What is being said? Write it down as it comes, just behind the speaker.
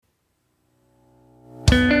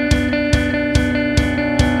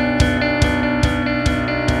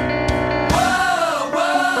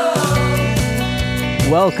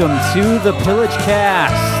welcome to the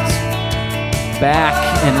Pillagecast. Back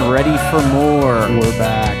and ready for more. We're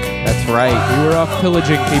back. That's right. We were off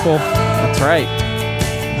pillaging, people. That's right.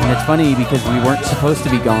 And it's funny because we weren't supposed to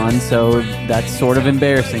be gone, so that's sort of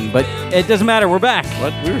embarrassing. But it doesn't matter. We're back.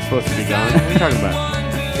 What? We were supposed to be gone. What are you talking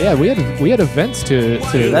about? Yeah, we had events to.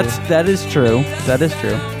 That is true. That is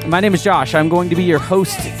true. My name is Josh. I'm going to be your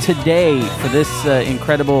host today for this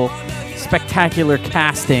incredible, spectacular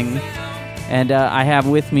casting. And I have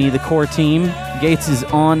with me the core team. Gates is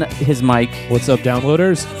on his mic. What's up,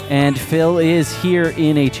 downloaders? And Phil is here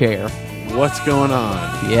in a chair. What's going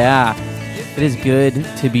on? Yeah. It is good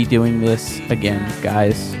to be doing this again,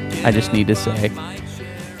 guys. I just need to say.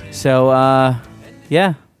 So,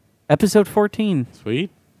 yeah. Episode 14.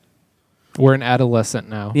 Sweet. We're an adolescent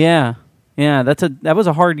now. Yeah. Yeah, that was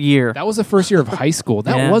a hard year. That was the first year of high school.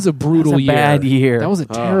 That Yeah. was a brutal year. Bad year. That was a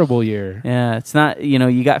terrible year. Yeah, it's not,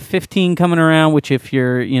 you got 15 coming around, which if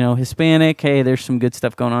you're, Hispanic, hey, there's some good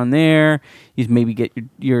stuff going on there. You maybe get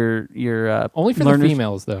your Only for learners. the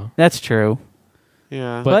females, though. That's true.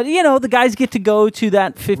 Yeah. But the guys get to go to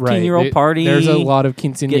that 15-year-old party. There's a lot of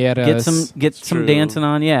quinceañeras. Get some dancing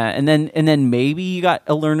on, yeah. And then maybe you got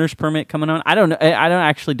a learner's permit coming on. I don't know.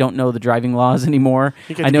 I don't know the driving laws anymore.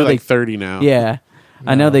 I know they 30 now. Yeah.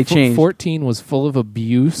 I know they changed. 14 was full of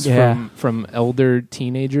abuse from elder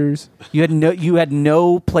teenagers. You had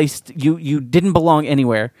no place. You didn't belong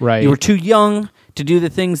anywhere. Right. You were too young to do the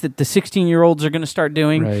things that the 16-year-olds are going to start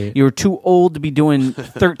doing. Right. You were too old to be doing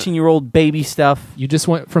 13-year-old baby stuff. You just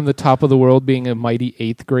went from the top of the world being a mighty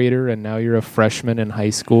 8th grader, and now you're a freshman in high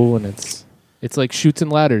school, and it's like chutes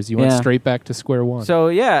and ladders. You went straight back to square one. So,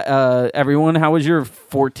 everyone, how was your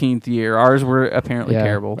 14th year? Ours were apparently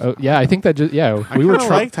terrible. I think that we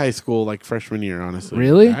liked high school like freshman year, honestly.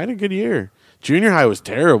 Really? I had a good year. Junior high was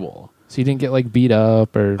terrible. So you didn't get like beat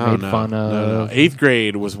up or made fun of? No. 8th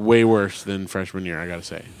grade was way worse than freshman year, I got to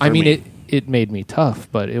say. I mean, it made me tough,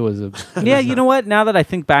 but it was a... Yeah, you know what? Now that I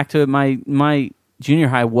think back to it, my junior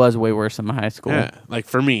high was way worse than my high school. Yeah, like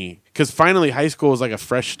for me. Because finally high school was like a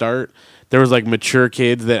fresh start. There was like mature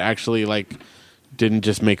kids that actually like didn't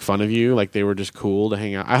just make fun of you. Like they were just cool to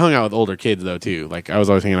hang out. I hung out with older kids though too. Like I was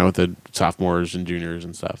always hanging out with the sophomores and juniors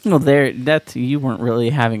and stuff. Well, you weren't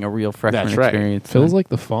really having a real freshman experience. Feels like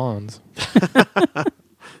the Fawns.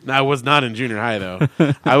 No, I was not in junior high though.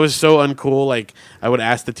 I was so uncool. Like I would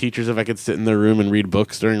ask the teachers if I could sit in their room and read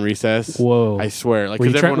books during recess. Whoa! I swear. Like were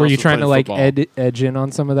you trying to like football. edge in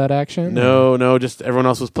on some of that action? No. Just everyone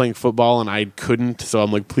else was playing football and I couldn't. So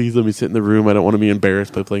I'm like, please let me sit in the room. I don't want to be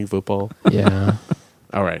embarrassed by playing football. Yeah.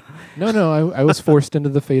 All right. No. I was forced into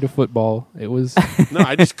the fate of football. It was no.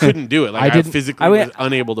 I just couldn't do it. Like I physically was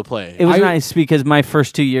unable to play. It was nice because my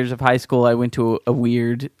first 2 years of high school, I went to a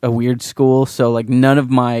weird school. So like none of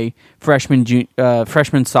my freshman,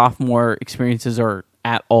 sophomore experiences are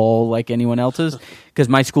at all like anyone else's because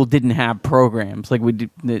my school didn't have programs. Like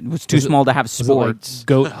it was too small to have sports. Like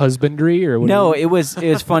goat husbandry or what? No, it was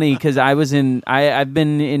funny because I've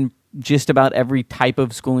been in just about every type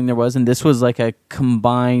of schooling there was, and this was like a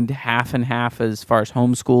combined half and half as far as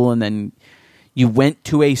homeschool, and then you went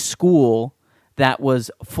to a school that was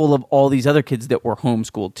full of all these other kids that were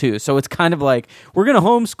homeschooled too. So it's kind of like, we're going to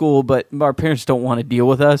homeschool, but our parents don't want to deal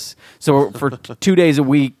with us. So for 2 days a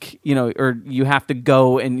week, or you have to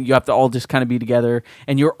go and you have to all just kind of be together,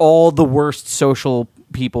 and you're all the worst social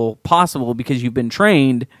people possible because you've been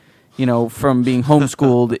trained from being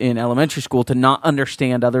homeschooled in elementary school to not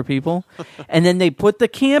understand other people. And then they put the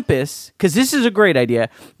campus, because this is a great idea,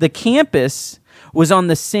 the campus was on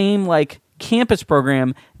the same campus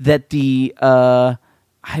program that the, I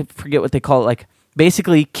forget what they call it, like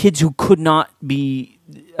basically kids who could not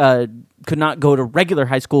go to regular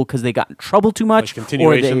high school because they got in trouble too much. Like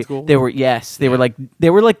continuation school? They were like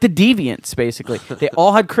the deviants, basically. They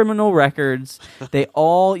all had criminal records. They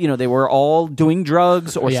all, they were all doing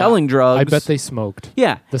drugs or selling drugs. I bet they smoked.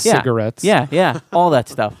 Yeah. The cigarettes. Yeah. All that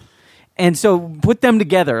stuff. And so put them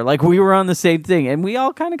together. Like we were on the same thing and we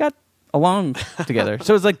all kind of got along together.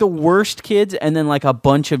 So it's like the worst kids and then like a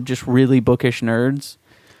bunch of just really bookish nerds.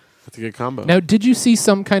 That's a good combo. Now, did you see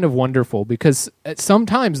Some Kind of Wonderful? Because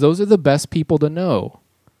sometimes those are the best people to know.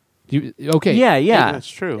 Okay. Yeah. That's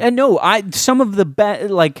true. And no, some of the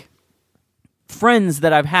best friends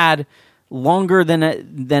that I've had longer than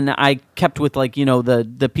I kept with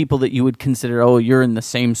the people that you would consider, you're in the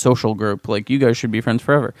same social group, like you guys should be friends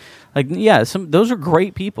forever. Like those are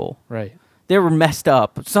great people. Right. They were messed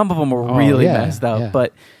up. Some of them were really messed up,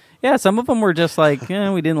 but some of them were just like,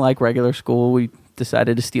 we didn't like regular school. We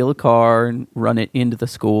decided to steal a car and run it into the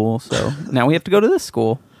school. So now we have to go to this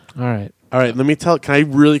school. All right. All right, let me tell. Can I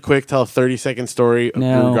really quick tell a 30-second story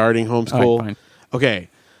regarding homeschool? All right, fine. Okay.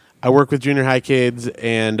 I work with junior high kids,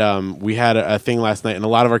 and we had a thing last night, and a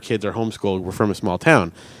lot of our kids are homeschooled. We're from a small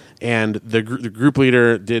town. And the group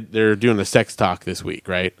leader they're doing a sex talk this week,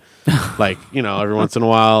 right? Like, every once in a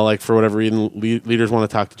while, like for whatever reason, leaders want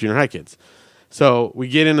to talk to junior high kids. So we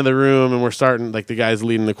get into the room, and we're starting, like the guy's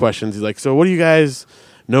leading the questions. He's like, so what do you guys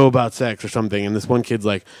know about sex or something? And this one kid's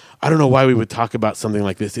like, I don't know why we would talk about something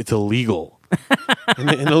like this. It's illegal.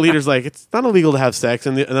 and the leader's like, it's not illegal to have sex.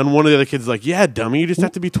 And then one of the other kids is like, yeah, dummy, you just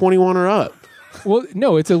have to be 21 or up. Well,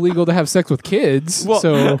 no, it's illegal to have sex with kids. Well,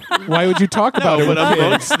 so why would you talk about it with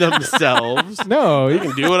amongst themselves? No, you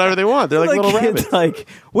can do whatever they want. They're like little rabbits. Like,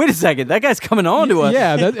 wait a second, that guy's coming on to us.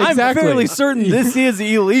 Yeah, exactly. I'm fairly certain this is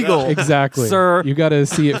illegal. Exactly, sir. You got to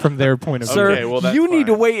see it from their point of view. Sir, okay, well, that's you fine. need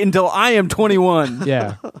to wait until I am 21.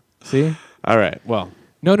 Yeah. See? All right. Well.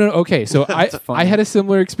 No. Okay, so I had a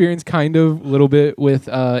similar experience, kind of, a little bit with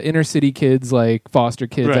inner city kids, like foster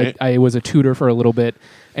kids. Right. I was a tutor for a little bit,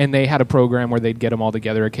 and they had a program where they'd get them all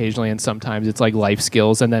together occasionally, and sometimes it's like life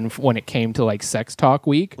skills. And then when it came to like sex talk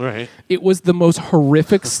week, Right. it was the most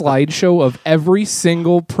horrific slideshow of every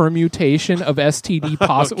single permutation of STD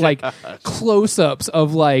possible, like close-ups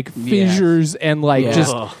of like fissures and like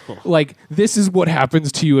just like this is what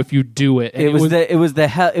happens to you if you do it. And It was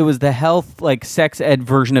the health like sex ed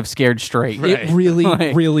version of Scared Straight. Right. It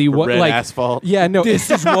really was Red like asphalt. Yeah, no, This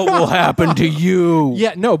is what will happen to you.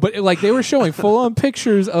 yeah, no, but like they were showing full-on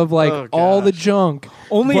pictures of like all the junk.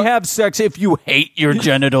 Only But- have sex if you hate your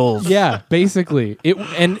genitals. Yeah, basically. It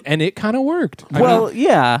and it kind of worked. I Well, mean,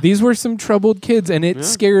 yeah. these were some troubled kids, and it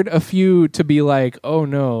scared a few to be like, "Oh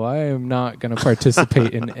no, I am not going to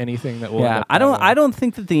participate in anything that will." Yeah, I don't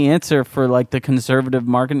think that the answer for like the conservative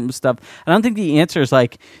marketing stuff. I don't think the answer is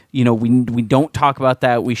like we don't talk about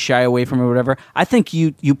that. We shy away from it, or whatever. I think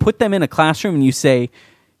you put them in a classroom and you say,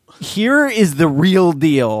 here is the real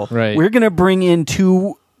deal. Right. We're gonna bring in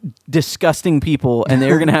two disgusting people, and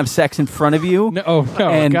they're gonna have sex in front of you. No,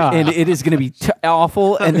 and God. it is gonna be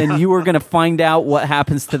awful. And then you are gonna find out what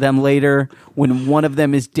happens to them later when one of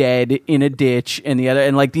them is dead in a ditch, and the other,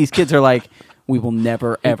 and like these kids are like, we will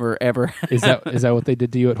never, ever, ever. Is that what they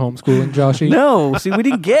did to you at homeschooling, Joshy? No, see, we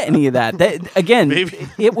didn't get any of that. That again, Maybe.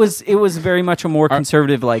 it was very much a more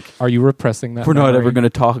conservative. Like, Are you repressing that? we're not memory? ever going to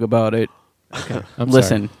talk about it. Okay, I'm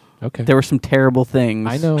Listen, sorry. Okay. there were some terrible things.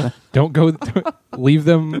 I know. Don't go. Leave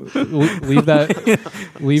them. Leave that.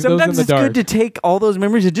 Leave Sometimes those in the it's dark. good to take all those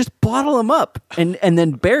memories and just bottle them up and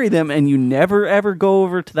then bury them, and you never ever go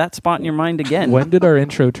over to that spot in your mind again. When did our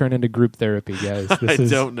intro turn into group therapy, guys? I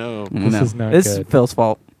don't know. This is not This good. is Phil's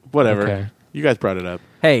fault. Whatever. Okay. You guys brought it up.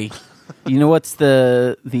 Hey, you know what's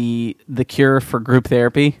the cure for group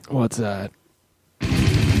therapy? What's that?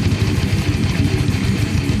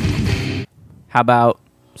 How about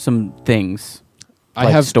some things? I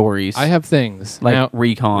Like have stories. I have things like now.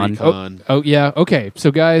 recon. Recon. Oh yeah. Okay. So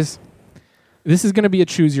guys, this is going to be a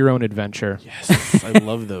choose your own adventure. Yes, I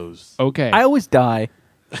love those. Okay. I always die.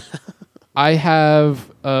 I have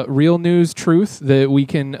real news truth that we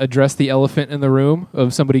can address the elephant in the room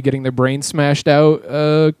of somebody getting their brain smashed out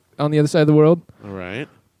on the other side of the world. All right.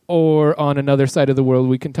 Or on another side of the world,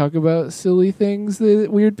 we can talk about silly things that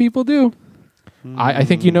weird people do. I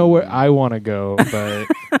think you know where I want to go, but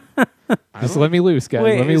just let me loose, guys.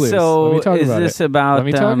 Wait, let me loose. so let me talk is about this it. about, Let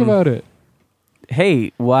me talk about it.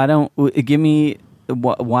 Hey, why don't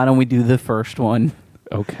we do the first one?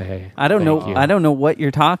 Okay. I don't Thank know. you. I don't know what you're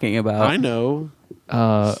talking about. I know.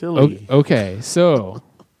 Silly. Okay, so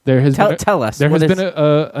there has been Tell us. there what has is- been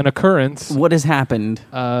an occurrence. what has happened.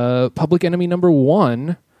 Public enemy number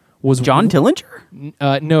one was John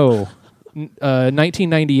Dillinger? No,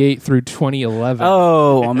 1998 through 2011.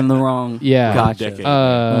 Oh, I'm in the wrong. Yeah. Gotcha.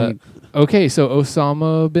 Decade. Okay, so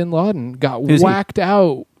Osama bin Laden got Who's he? whacked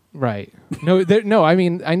out. Right. No. I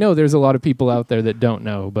mean, I know there's a lot of people out there that don't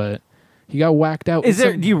know, but he got whacked out. Is with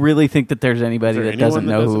there? some- Do you really think that there's anybody Is there that doesn't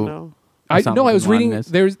anyone know that who? know? I Osama was bin Laden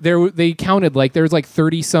reading. is? They counted like there's like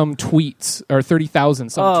 30 some tweets or 30,000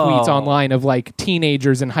 some tweets online of like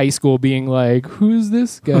teenagers in high school being like, "Who's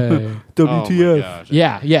this guy?" Oh my gosh.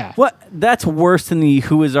 Yeah. What? That's worse than the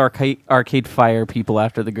Who is Arcade Fire people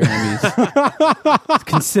after the Grammys. It's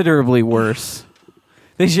considerably worse.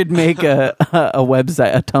 They should make a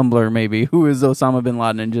website, a Tumblr maybe. Who is Osama bin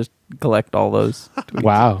Laden, and just collect all those.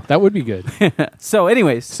 Wow, that would be good. So,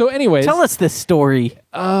 anyways, tell us this story.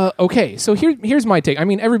 Okay, so here's my take. I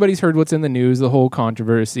mean, everybody's heard what's in the news, the whole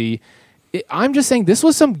controversy. I'm just saying this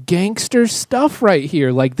was some gangster stuff right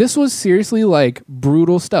here. Like, this was seriously, like,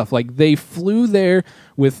 brutal stuff. Like, they flew there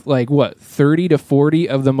with, like, 30 to 40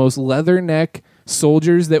 of the most leatherneck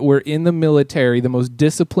soldiers that were in the military, the most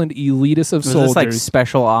disciplined, elitist of Was soldiers. this like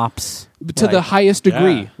special ops? To the highest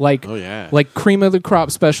degree. Like, like cream of the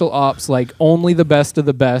crop special ops, like only the best of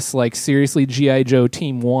the best, like seriously G.I. Joe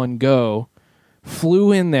Team 1 go.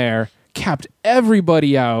 Flew in there, capped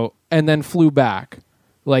everybody out, and then flew back.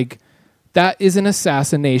 Like, that is an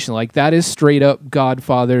assassination. Like, that is straight up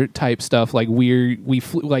Godfather type stuff. Like, we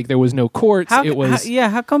flew, like there was no courts.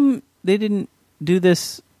 How come they didn't do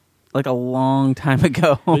this like a long time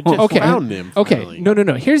ago? They just found him. Okay, no.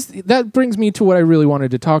 That brings me to what I really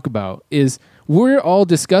wanted to talk about is we're all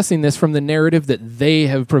discussing this from the narrative that they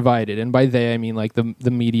have provided, and by they I mean like the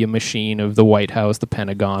media machine of the White House, the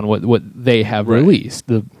Pentagon, what they have released,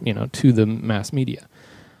 to the mass media.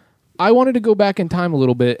 I wanted to go back in time a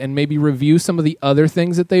little bit and maybe review some of the other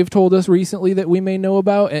things that they've told us recently that we may know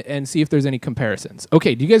about and see if there's any comparisons.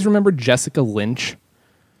 Okay, do you guys remember Jessica Lynch?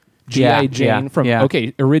 G.I. Jane from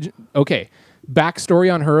backstory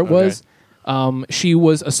on her was she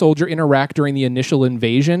was a soldier in Iraq during the initial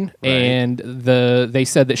invasion, and they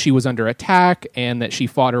said that she was under attack and that she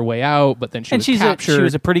fought her way out, but then she was captured. She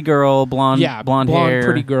was a pretty girl, blonde hair,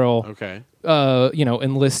 pretty girl. Okay,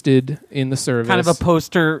 enlisted in the service, kind of a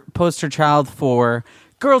poster child for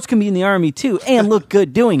girls can be in the army too and look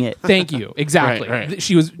good doing it. Thank you. Exactly. Right.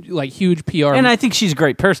 She was like huge PR, and I think she's a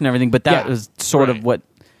great person and everything, but that was sort of what.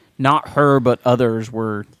 Not her, but others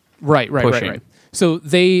were pushing. So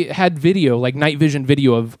they had video, like night vision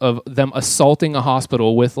video of them assaulting a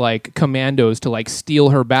hospital with like commandos to like steal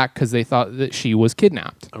her back because they thought that she was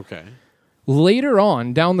kidnapped. Okay. Later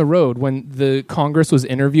on, down the road, when the Congress was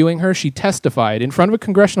interviewing her, she testified in front of a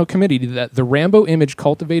congressional committee that the Rambo image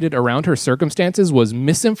cultivated around her circumstances was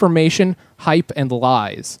misinformation, hype, and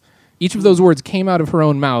lies. Each of those words came out of her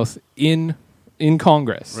own mouth in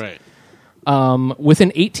Congress. Right.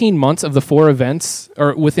 Within 18 months of the events, 4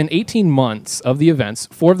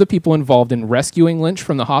 of the people involved in rescuing Lynch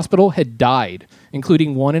from the hospital had died,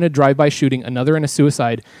 including one in a drive-by shooting, another in a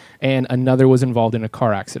suicide, and another was involved in a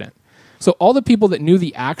car accident. So all the people that knew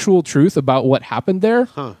the actual truth about what happened there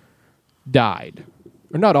died.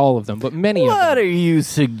 Or not all of them, but many of them. What are you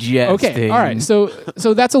suggesting? Okay, all right. So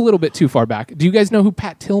that's a little bit too far back. Do you guys know who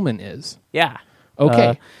Pat Tillman is? Yeah.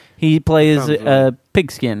 Okay. He plays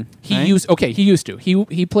Pigskin. He used to.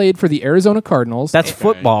 He played for the Arizona Cardinals. That's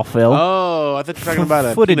football, Phil. Oh, I thought you were talking about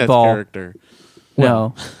a footed Peanuts ball character.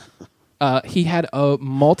 No. He had a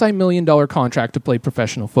multi-million-dollar contract to play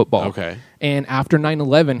professional football. Okay. And after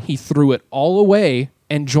 9/11, he threw it all away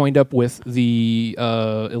and joined up with the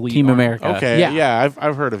elite Team Army. America. Okay. Yeah.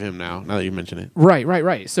 I've heard of him now that you mention it.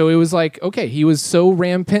 Right. So it was like, okay, he was so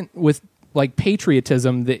rampant with like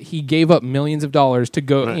patriotism that he gave up millions of dollars to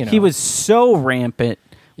go. He was so rampant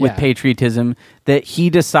with patriotism that he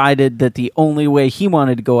decided that the only way he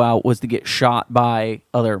wanted to go out was to get shot by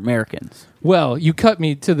other Americans. Well, you cut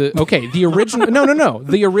me to the original. No.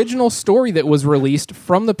 The original story that was released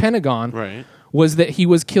from the Pentagon was that he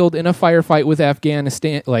was killed in a firefight with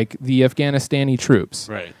Afghanistan, like the Afghanistani troops.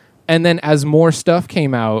 Right. And then as more stuff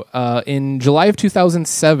came out, in July of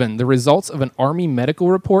 2007, the results of an Army medical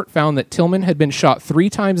report found that Tillman had been shot 3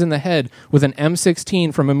 times in the head with an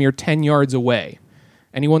M16 from a mere 10 yards away.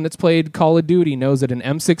 Anyone that's played Call of Duty knows that an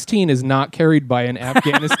M16 is not carried by an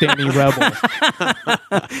Afghanistani rebel.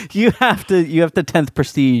 You have the 10th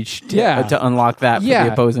prestige to unlock that for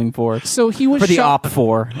the opposing force. So he was for the shot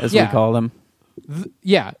OP4, as we call them.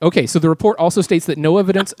 Okay, so the report also states that no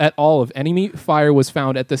evidence at all of enemy fire was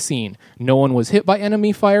found at the scene. No one was hit by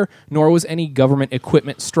enemy fire, nor was any government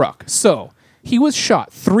equipment struck. So, he was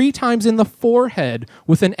shot 3 times in the forehead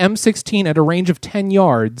with an M16 at a range of 10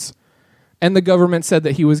 yards, and the government said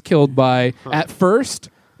that he was killed by, at first,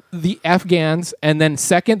 the Afghans, and then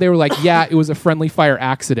second, they were like, yeah, it was a friendly fire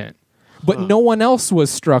accident. But no one else was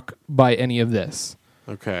struck by any of this.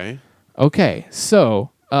 Okay, so...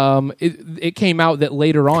 it came out that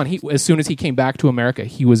later on, as soon as he came back to America,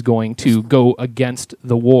 he was going to go against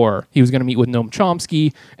the war. He was going to meet with Noam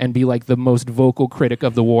Chomsky and be like the most vocal critic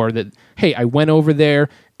of the war that, hey, I went over there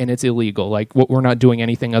and it's illegal. Like, we're not doing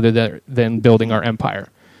anything other than building our empire.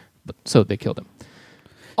 So they killed him.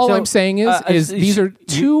 All I'm saying is these are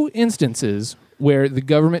 2 instances where the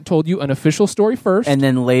government told you an official story first, and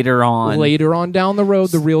then later on down the road,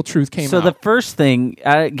 the real truth came out. So the first thing,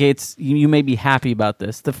 Gates, you may be happy about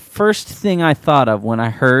this. The first thing I thought of when I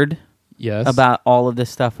heard about all of this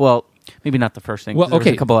stuff, well, Maybe not the first thing. Well, There's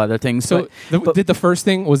okay. a couple other things. So did the first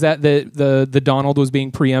thing, was that the Donald was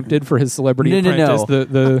being preempted for his Celebrity Apprentice?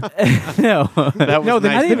 No. No. That was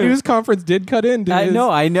nice. The news conference did cut in. I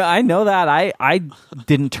know that. I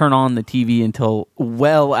didn't turn on the TV until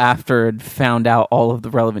well after I'd found out all of the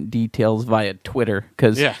relevant details via Twitter,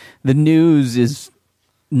 because the news is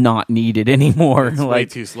not needed anymore. It's way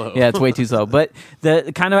too slow. Yeah, it's way too slow. But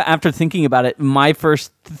the kind of after thinking about it, my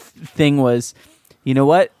first thing was, you know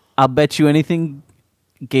what? I'll bet you anything,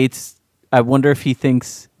 Gates. I wonder if he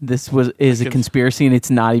thinks this is a conspiracy and it's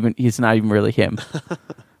not even really him.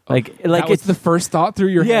 Like that was the first thought through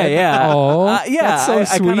your head. Yeah. Oh, yeah. That's so I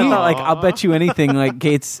sweet. kind of thought, like, I'll bet you anything. Like,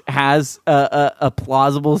 Gates has a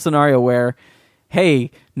plausible scenario where,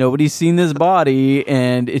 hey, nobody's seen this body,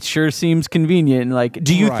 and it sure seems convenient. Like,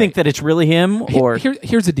 do you think that it's really him? Or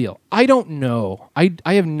here's the deal. I don't know. I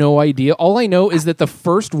have no idea. All I know is that the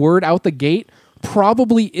first word out the gate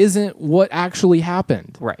probably isn't what actually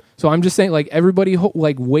happened. Right. So I'm just saying, like, everybody,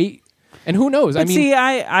 wait, and who knows? But see,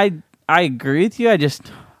 I agree with you. I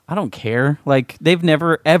don't care. Like, they've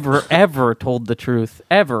never, ever, ever told the truth.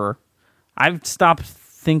 Ever. I've stopped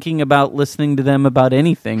thinking about listening to them about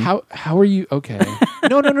anything. How are you? Okay.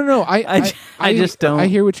 No. I just don't. I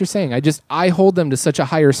hear what you're saying. I hold them to such a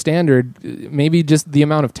higher standard. Maybe just the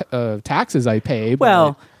amount of taxes I pay.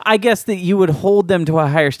 Well, I guess that you would hold them to a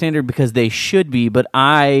higher standard because they should be, but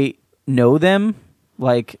I know them,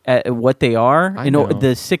 like, at what they are. I know.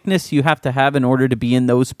 The sickness you have to have in order to be in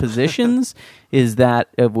those positions is that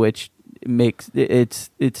of which makes it's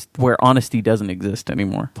where honesty doesn't exist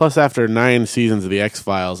anymore. Plus, after 9 seasons of the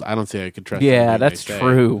X-Files, I don't see how I could trust. Yeah, that's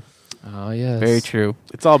true. Oh yes, very true.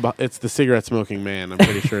 It's all about, it's the cigarette smoking man. I'm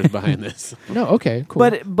pretty sure is behind this. No, okay,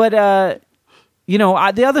 cool. But you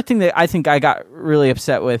know, the other thing that I think I got really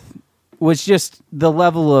upset with was just the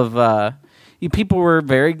level of people were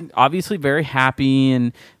obviously very happy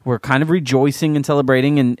and were kind of rejoicing and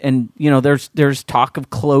celebrating, and you know, there's talk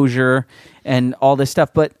of closure and all this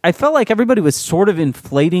stuff, but I felt like everybody was sort of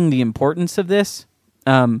inflating the importance of this.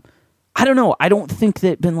 I don't know. I don't think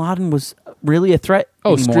that Bin Laden was really a threat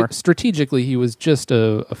anymore. Strategically, he was just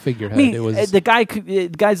a figurehead. I mean, it was the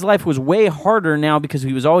guy's life was way harder now because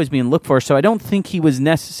he was always being looked for. So I don't think he was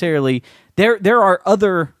necessarily there. There are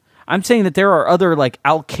other. I'm saying that there are other, like,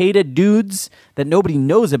 Al Qaeda dudes that nobody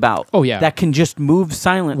knows about. Oh yeah, that can just move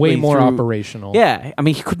silently. Way more operational. Yeah, I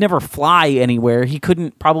mean, he could never fly anywhere. He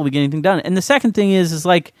couldn't probably get anything done. And the second thing is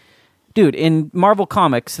like, dude, in Marvel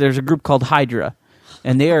Comics, there's a group called Hydra.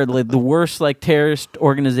 And they are like the worst, like, terrorist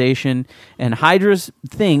organization. And Hydra's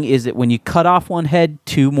thing is that when you cut off one head,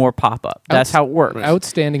 2 more pop up. That's how it works.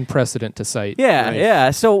 Outstanding precedent to cite. Yeah, nice.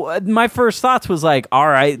 Yeah. So my first thoughts was like, all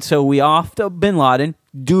right, so we offed Bin Laden.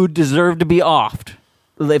 Dude deserved to be offed.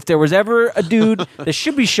 If there was ever a dude that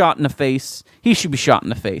should be shot in the face, he should be shot in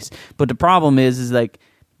the face. But the problem is like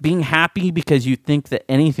being happy because you think that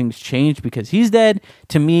anything's changed because he's dead,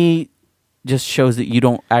 to me, just shows that you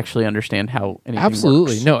don't actually understand how anything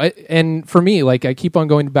Absolutely. works. No, and for me, like, I keep on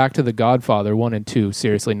going back to The Godfather 1 and 2.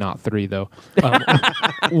 Seriously, not 3 though.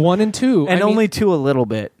 1 and 2, and only 2 a little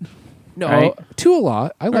bit. No, right? 2 a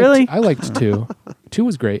lot. I liked 2. 2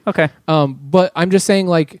 was great. Okay. But I'm just saying,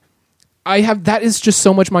 like, that is just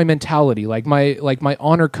so much my mentality. Like my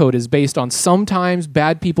honor code is based on sometimes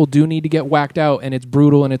bad people do need to get whacked out, and it's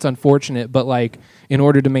brutal and it's unfortunate. But, like, in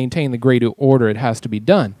order to maintain the great order, it has to be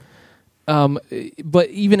done. But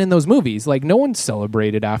even in those movies, like, no one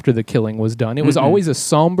celebrated after the killing was done. It was always a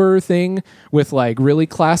somber thing with, like, really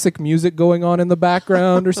classic music going on in the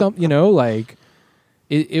background or something, you know, like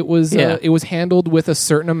it was handled with a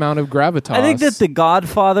certain amount of gravitas. I think that the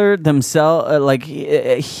Godfather themselves,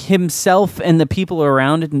 himself and the people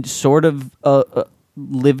around it sort of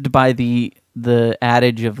lived by the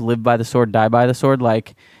adage of live by the sword, die by the sword.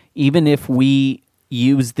 Like, even if we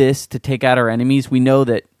use this to take out our enemies, we know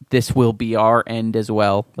that this will be our end as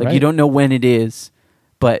well. Like, right. You don't know when it is,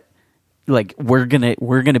 but, like, we're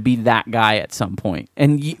gonna be that guy at some point.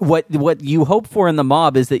 And what you hope for in the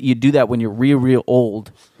mob is that you do that when you're real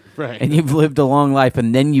old, right? And you've lived a long life,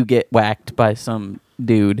 and then you get whacked by some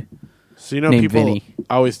dude. So, you know, named people Vinny.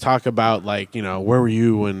 Always talk about, like, you know, where were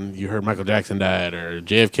you when you heard Michael Jackson died or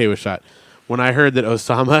JFK was shot? When I heard that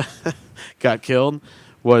Osama got killed,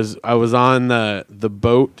 I was on the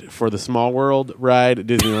boat for the Small World ride at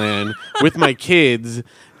Disneyland with my kids,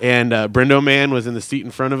 And Brendo Man was in the seat in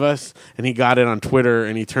front of us, and he got it on Twitter,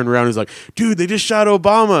 and he turned around and was like, dude, they just shot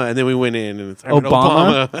Obama. And then we went in, and it's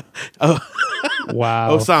Obama.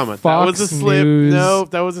 Wow. Osama. Fox that was a slip. News. No,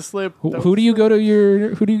 that was a slip. Who do you go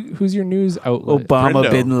to who's your news outlet? Obama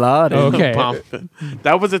Brendo. bin Laden. Okay. Obama.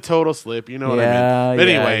 That was a total slip. You know what I mean? But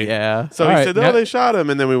anyway. Yeah. So All he right, said, now- they shot him,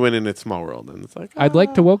 and then we went in at Small World, and it's like, I'd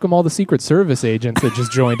like to welcome all the Secret Service agents that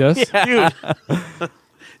just joined us. dude.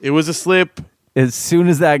 It was a slip. As soon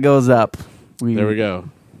as that goes up, There we go.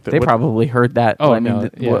 They probably heard that. Oh, I mean, no,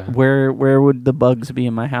 yeah. where would the bugs be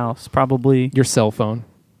in my house? Probably. Your cell phone.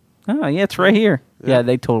 Oh, yeah, it's right here. Yeah,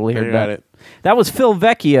 they totally There heard you that. got it. That was Phil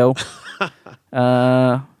Vecchio.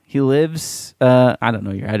 He lives. I don't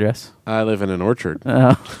know your address. I live in an orchard.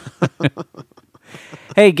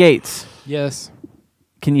 Hey, Gates. Yes.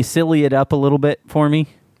 Can you silly it up a little bit for me?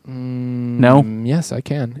 No. Yes, I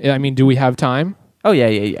can. I mean, do we have time? Oh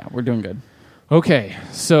yeah. We're doing good. Okay,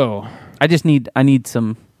 so I need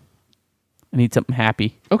something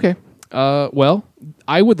happy. okay. Well,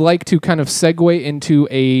 I would like to kind of segue into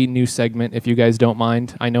a new segment, if you guys don't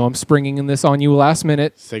mind. I know I'm springing in this on you last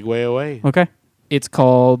minute. Segue away. Okay. It's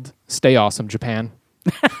called "Stay Awesome, Japan."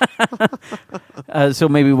 So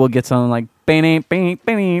maybe we'll get something like bang, bang,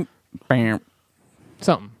 bang, bang,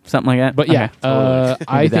 Something. something like that. But yeah, Okay, totally.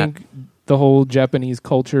 I Maybe that. think the whole Japanese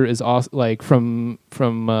culture is awesome. Like from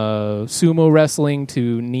sumo wrestling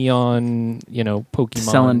to neon, Pokemon.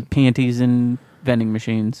 selling panties in vending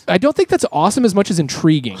machines. I don't think that's awesome as much as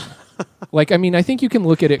intriguing. Like, I mean, I think you can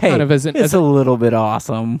look at it Hey, kind of as an. it's a little bit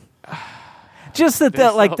awesome. Just that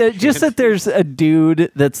that there's a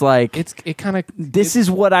dude that's like, it kind of. this is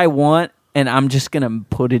what I want, and I'm just gonna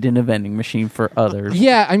put it in a vending machine for others.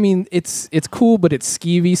 Yeah, I mean, it's cool, but it's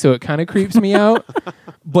skeevy, so it kind of creeps me out.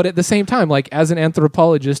 But at the same time, like as an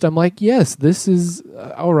anthropologist, I'm like, yes, this is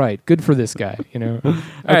all right. Good for this guy, All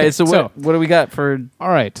right, so what do we got for? All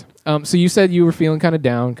right. So you said you were feeling kind of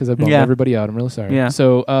down because I bummed everybody out. I'm really sorry. Yeah.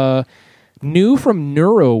 So new from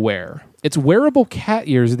NeuroWear. It's wearable cat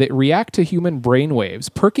ears that react to human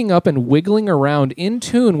brainwaves, perking up and wiggling around in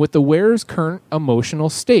tune with the wearer's current emotional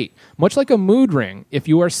state. Much like a mood ring, if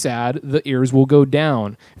you are sad, the ears will go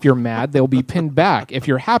down. If you're mad, they'll be pinned back. If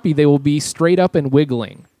you're happy, they will be straight up and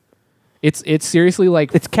wiggling. It's seriously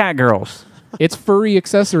like... It's cat girls. It's furry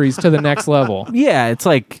accessories to the next level. Yeah, it's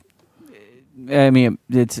like, I mean,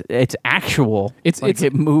 it's actual.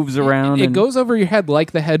 It moves around. It and goes over your head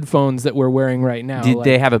like the headphones that we're wearing right now. Did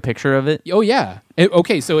they have a picture of it? Oh yeah.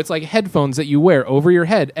 Okay, so it's like headphones that you wear over your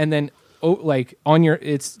head, and then like on your,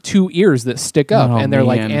 it's two ears that stick up, Oh, and they're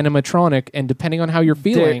like man. animatronic, and depending on how you're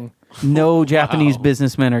feeling. No Japanese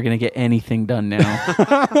businessmen are going to get anything done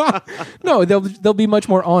now. No, they'll be much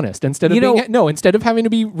more honest instead of instead of having to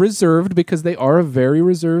be reserved, because they are a very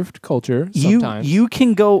reserved culture sometimes. You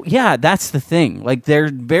can go. Yeah, that's the thing. Like they're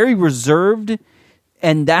very reserved,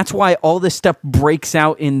 and that's why all this stuff breaks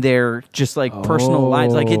out in their just like personal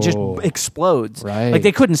lives. Like it just explodes. Right. Like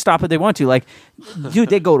they couldn't stop if they want to. Like, dude,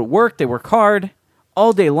 they go to work. They work hard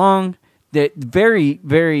all day long. They're very,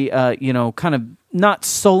 very, kind of not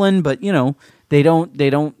sullen, but they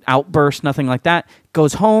don't outburst, nothing like that.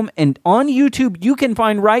 Goes home, and on YouTube you can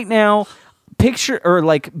find right now picture or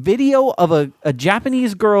like video of a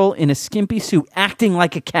Japanese girl in a skimpy suit acting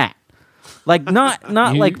like a cat. Like not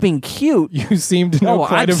like being cute. You seem to know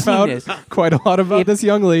quite a lot about this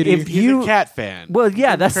young lady. If He's a cat fan. Well,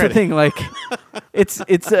 yeah, that's the thing. Like, it's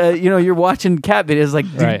you're watching cat videos. Like,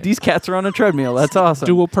 dude, Right. these cats are on a treadmill. That's awesome.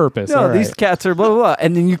 Dual purpose. No, All right. these cats are blah blah blah,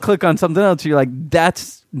 and then you click on something else. You're like,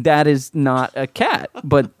 that is not a cat,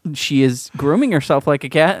 but she is grooming herself like a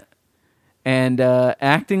cat and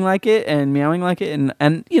acting like it and meowing like it,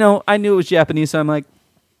 and I knew it was Japanese, so I'm like,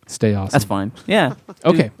 Stay awesome. that's fine. Yeah.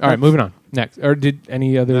 Okay. Dude, All right. Moving on. Next. Or did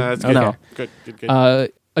any other? That's good. No. Good.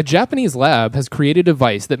 A Japanese lab has created a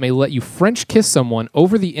device that may let you French kiss someone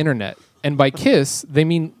over the internet. And by kiss, they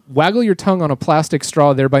mean waggle your tongue on a plastic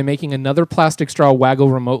straw, thereby making another plastic straw waggle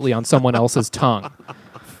remotely on someone else's tongue.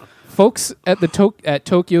 Folks at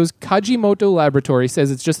Tokyo's Kajimoto Laboratory says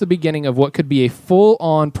it's just the beginning of what could be a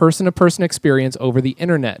full-on person-to-person experience over the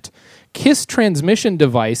internet. Kiss transmission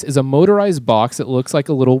device is a motorized box that looks like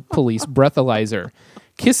a little police breathalyzer.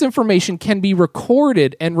 Kiss information can be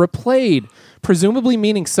recorded and replayed, presumably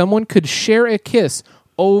meaning someone could share a kiss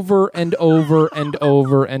over and over and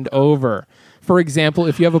over and over. For example,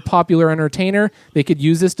 if you have a popular entertainer, they could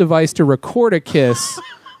use this device to record a kiss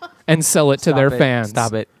and sell it to their fans.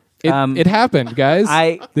 Stop it. It happened,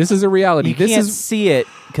 guys. This is a reality. You can't see it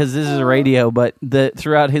because this is a radio, but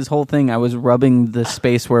throughout his whole thing, I was rubbing the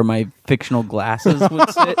space where my fictional glasses would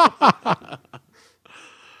sit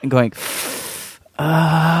and going,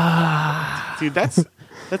 Dude, that's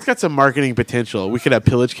got some marketing potential. We could have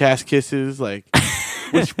Pillagecast kisses, like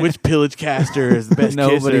which Pillagecaster is the best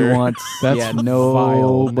Nobody kisser? wants. That's yeah, vile.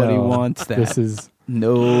 nobody No. wants that. This is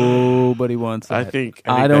Nobody wants that. I think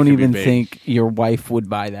I that don't could be even big. think your wife would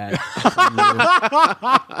buy that.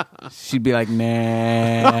 She'd be like,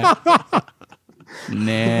 nah.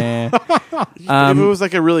 Nah. If it was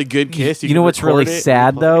like a really good kiss, You know could what's record really it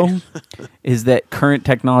sad, and play it. though, is that current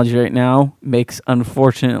technology right now makes,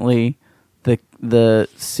 unfortunately, the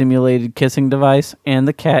simulated kissing device and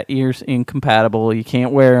the cat ears incompatible. You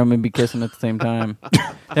can't wear them and be kissing at the same time.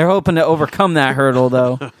 They're hoping to overcome that hurdle,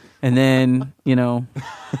 though. And then,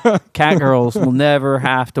 cat girls will never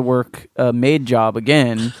have to work a maid job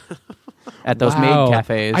again at those Wow. maid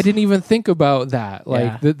cafes. I didn't even think about that.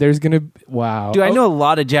 Like, Yeah. there's gonna. Wow. Dude, I know a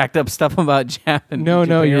lot of jacked up stuff about Japan. No,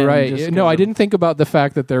 Japan you're right. just No, I 'cause didn't think about the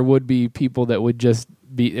fact that there would be people that would just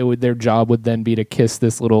be. Their job would then be to kiss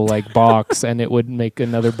this little like box, and it would make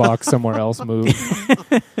another box somewhere else move.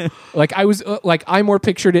 Like I was, I more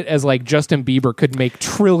pictured it as like Justin Bieber could make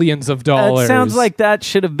trillions of dollars. That sounds like that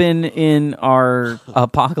should have been in our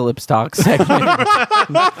apocalypse talk segment.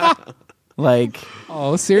 Like,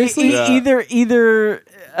 oh, seriously? either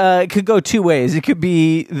it could go two ways. It could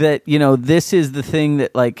be that this is the thing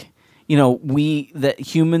that that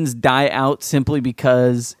humans die out simply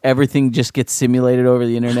because everything just gets simulated over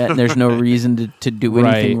the internet and there's no reason to do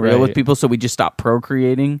anything real with people, so we just stop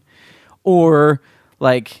procreating. Or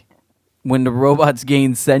like when the robots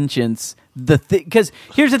gain sentience, because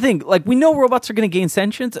here's the thing, like we know robots are going to gain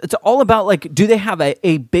sentience. It's all about like, do they have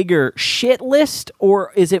a bigger shit list,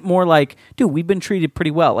 or is it more like, dude, we've been treated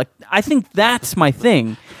pretty well? Like, I think that's my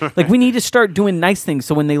thing. Like, we need to start doing nice things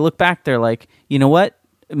so when they look back, they're like, you know what?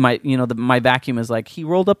 My vacuum is like, he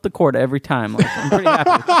rolled up the cord every time. Like, I'm pretty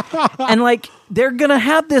happy. And like, they're gonna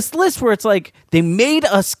have this list where it's like, they made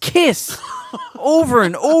us kiss over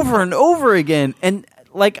and over and over again. And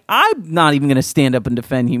like, I'm not even gonna stand up and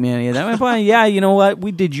defend humanity at that point. Yeah, you know what?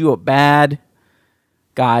 We did you a bad,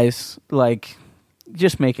 guys. Like,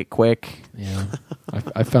 just make it quick. Yeah,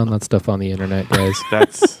 I found that stuff on the internet, guys.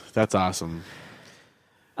 That's awesome.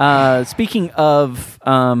 Speaking of,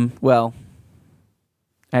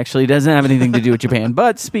 actually, it doesn't have anything to do with Japan.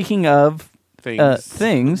 But speaking of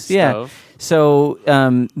things, yeah. Stuff. So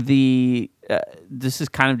this is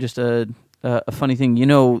kind of just a funny thing.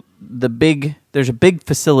 There's a big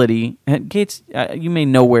facility at Gates. You may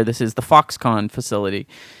know where this is, the Foxconn facility.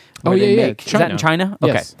 Oh, where they yeah. make- Is that in China?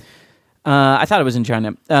 Okay. Yes. I thought it was in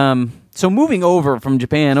China. So moving over from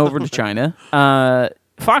Japan over to China,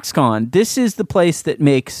 Foxconn, this is the place that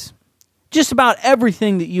makes just about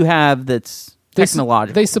everything that you have that's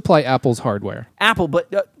technological. They supply Apple's hardware. Apple,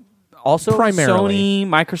 but also Primarily. Sony,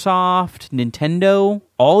 Microsoft, Nintendo,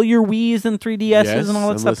 all your Wii's and 3DSs Yes, and all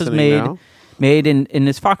that I'm stuff is listening now. made in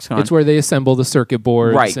this Foxconn. It's where they assemble the circuit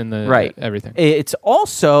boards and the everything. It's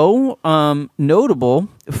also notable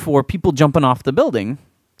for people jumping off the building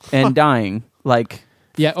and dying, like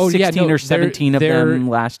 16 or 17 of them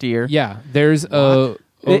last year. Yeah, there's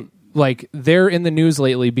like they're in the news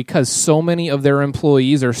lately because so many of their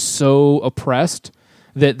employees are so oppressed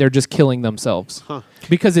that they're just killing themselves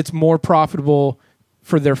because it's more profitable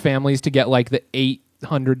for their families to get like the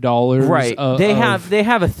 $800. Right. They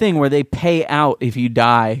have a thing where they pay out if you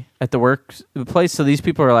die at the workplace. So these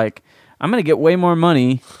people are like, I'm going to get way more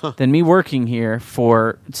money than me working here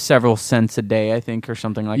for several cents a day, I think, or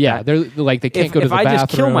something like that. Yeah, they're like they can't go to the bathroom. If I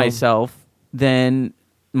just kill myself, then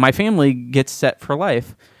my family gets set for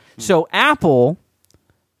life. So Apple,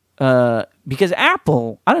 because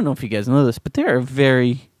Apple, I don't know if you guys know this, but they're a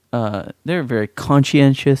very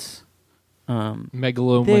conscientious,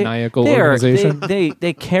 megalomaniacal organization.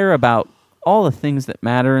 They care about all the things that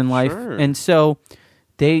matter in life, and so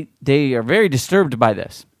they are very disturbed by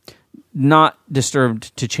this. Not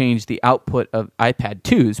disturbed to change the output of iPad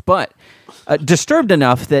 2s, but disturbed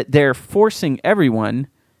enough that they're forcing everyone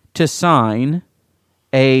to sign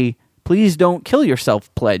a "please don't kill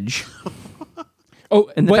yourself" pledge.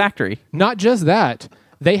 In the factory. Not just that.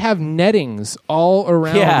 They have nettings all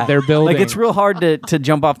around their building. Like, it's real hard to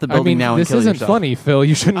jump off the building now and kill yourself. This isn't funny, Phil.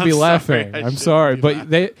 You shouldn't be laughing. I'm sorry. But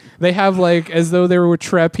they have, like, as though there were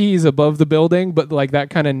trapeze above the building, but, like, that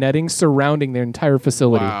kind of netting surrounding their entire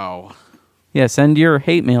facility. Wow. Yeah, send your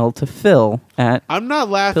hate mail to Phil at I'm not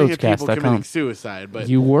laughing at people Pillagecast.com. committing suicide, but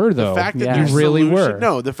You were, though. the fact that You their really solution, were.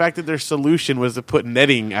 No, the fact that their solution was to put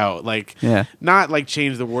netting out, not like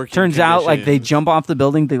change the working Turns out, like, they conditions. jump off the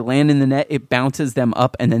building, they land in the net, it bounces them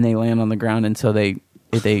up, and then they land on the ground, and so they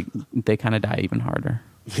kind of die even harder.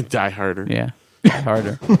 Die harder. Yeah, die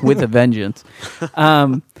harder with a vengeance.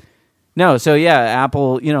 No, so yeah,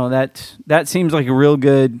 Apple, that seems like a real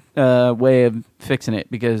good way of fixing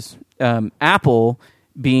it because Apple,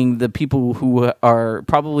 being the people who are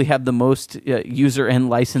probably have the most user end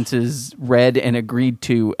licenses read and agreed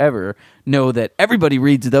to ever, know that everybody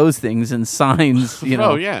reads those things and signs,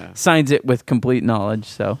 signs it with complete knowledge.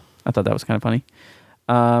 So I thought that was kind of funny.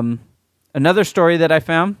 Another story that I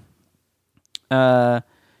found: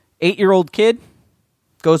 8-year-old kid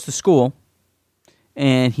goes to school.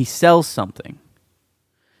 And he sells something.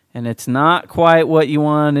 And it's not quite what you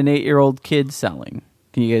want an 8-year-old kid selling.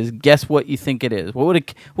 Can you guys guess what you think it is? What would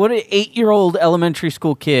an 8-year-old elementary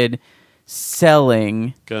school kid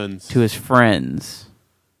selling guns to his friends?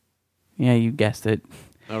 Yeah, you guessed it.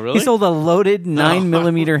 Oh, really? He sold a loaded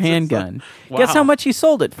 9mm handgun. Wow. Guess how much he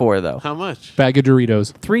sold it for, though? How much? Bag of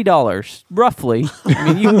Doritos. $3, roughly. I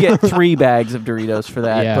mean, you can get 3 bags of Doritos for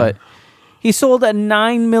that. Yeah. But he sold a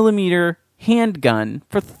 9mm handgun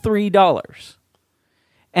for $3.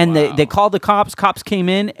 And they called the cops. Cops came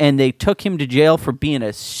in and they took him to jail for being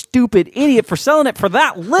a stupid idiot for selling it for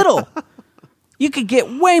that little. You could get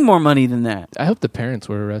way more money than that. I hope the parents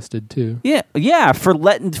were arrested too. Yeah, for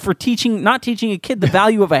not teaching a kid the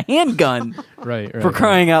value of a handgun. Right. For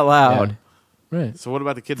crying out loud. Yeah. Right. So what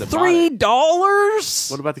about the kid that bought it? $3?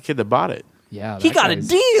 What about the kid that bought it? Yeah. He got a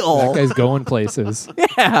deal. That guy's going places.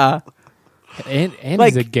 Yeah. And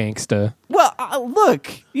Like- he's a gangsta. Well, look,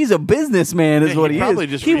 he's a businessman, is Yeah, what he he probably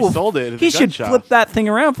is. just He will- resold it at He the gun should shop. flip that thing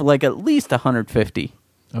around for like at least $150.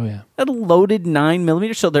 Oh yeah. A loaded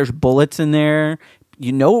 9mm, so there's bullets in there.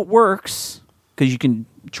 You know it works because you can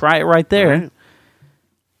try it right there.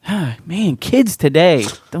 Right. Man, kids today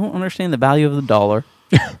don't understand the value of the dollar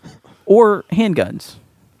or handguns.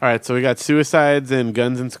 All right, so we got suicides and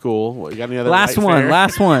guns in school. What, you got any other Last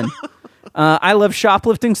light one. fare? I love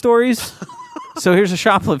shoplifting stories. So here's a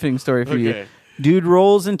shoplifting story for you. Okay. Dude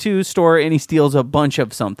rolls into a store and he steals a bunch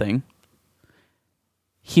of something.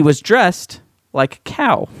 He was dressed like a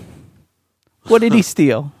cow. What did he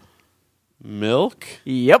steal? Milk?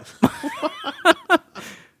 Yep.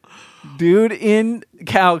 Dude in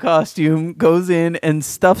cow costume goes in and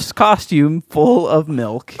stuffs costume full of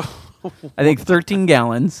milk. I think 13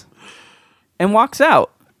 gallons. And walks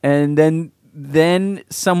out. And then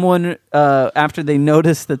someone, after they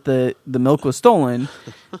notice that the milk was stolen,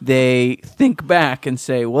 they think back and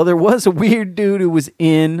say, well, there was a weird dude who was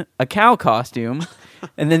in a cow costume.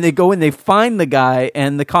 And then they go and they find the guy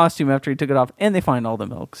and the costume after he took it off, and they find all the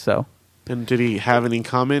milk. So, And did he have any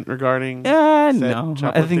comment regarding no.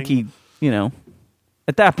 I think he,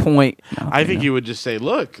 at that point, no, I think he would just say,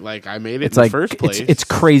 look, like I made it it's in like the first place. it's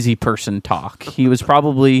crazy person talk. He was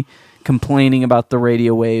probably complaining about the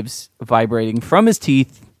radio waves vibrating from his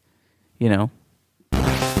teeth,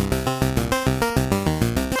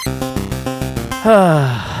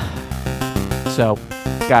 So,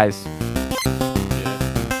 guys,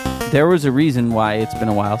 there was a reason why it's been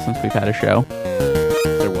a while since we've had a show.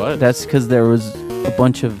 There was. That's because there was a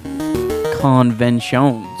bunch of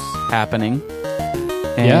conventions happening.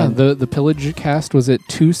 Yeah, And the Pillagecast was at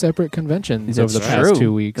 2 separate conventions over the That's past true.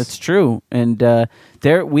 2 weeks. That's true. And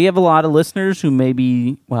there we have a lot of listeners who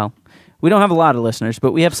maybe, well, we don't have a lot of listeners,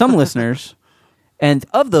 but we have some listeners. And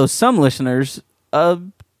of those some listeners,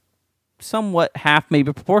 somewhat half,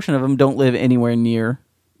 maybe proportion of them don't live anywhere near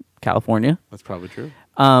California. That's probably true.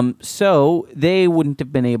 So they wouldn't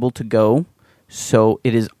have been able to go. So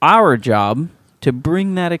it is our job to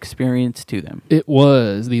bring that experience to them. It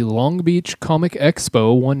was the Long Beach Comic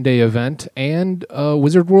Expo one-day event and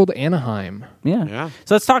Wizard World Anaheim. Yeah.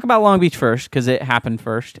 So let's talk about Long Beach first because it happened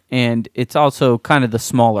first, and it's also kind of the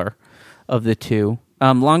smaller of the two.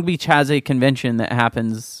 Long Beach has a convention that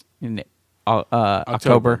happens in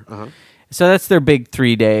October. Uh-huh. So that's their big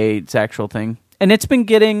 3-day actual thing. And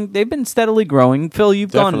they've been steadily growing. Phil, you've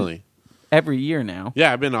Definitely. gone every year now.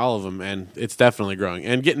 Yeah, I've been to all of them, and it's definitely growing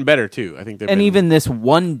and getting better too. I think they've And been, even this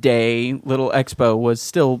 1-day little expo was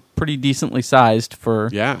still pretty decently sized for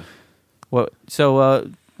what. So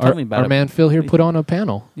tell me about Our it. man Phil here put on a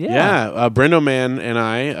panel. Yeah. Brendo Man and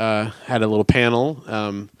I had a little panel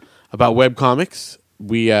about webcomics.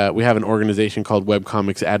 We have an organization called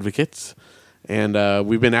Webcomics Advocates, and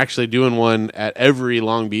we've been actually doing one at every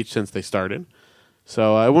Long Beach since they started.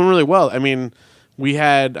 So it went really well. I mean, we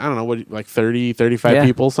had, I don't know, like 30, 35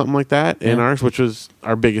 people, something like that in ours, which was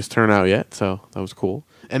our biggest turnout yet. So that was cool.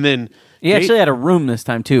 And then You actually had a room this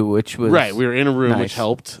time, too, which was... Right, we were in a room, nice. which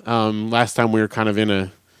helped. Last time we were kind of in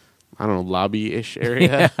a, I don't know, lobby-ish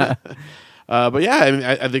area. But yeah, I mean,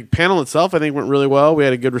 I the panel itself, I think, went really well. We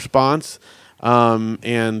had a good response.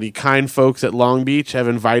 And the kind folks at Long Beach have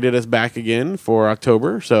invited us back again for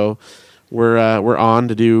October. So we're on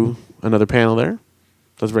to do another panel there.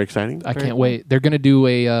 That's very exciting. I can't wait. They're going to do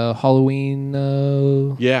a Halloween,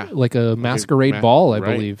 like a masquerade ball, I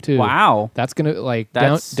believe, too. Wow. That's going to,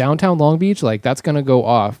 downtown Long Beach, that's going to go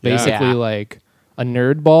off. Basically, like a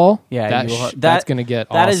nerd ball. Yeah. That's going to get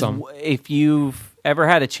awesome. If you've ever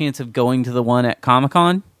had a chance of going to the one at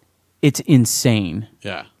Comic-Con, it's insane.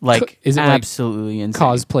 Yeah. Is it absolutely insane.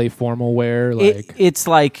 Cosplay formal wear? It's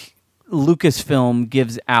like Lucasfilm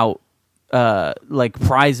gives out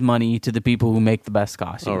prize money to the people who make the best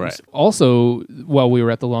costumes. Oh, right. Also, while we were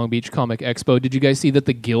at the Long Beach Comic Expo, did you guys see that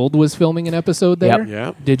the Guild was filming an episode there?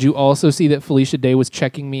 Yep. Did you also see that Felicia Day was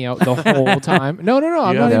checking me out the whole time? No,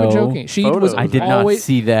 I'm not even joking. I did not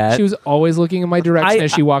see that. She was always looking in my direction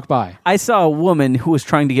as she walked by. I saw a woman who was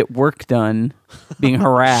trying to get work done being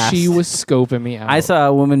harassed. She was scoping me out. I saw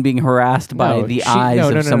a woman being harassed by the eyes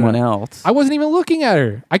of someone else. I wasn't even looking at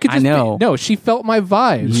her. I could just no, she felt my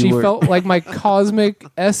vibe. She felt like my cosmic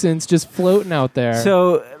essence just floating out there.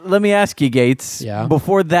 So let me ask you, Gates. Yeah.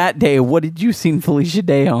 Before that day, what did you see Felicia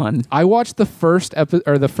Day on? I watched the first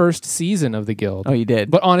the first season of the Guild. Oh, you did?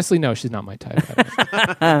 But honestly, no, she's not my type.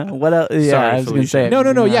 What else? Yeah, Sorry, I was going to say. No.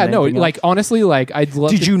 Honestly, I'd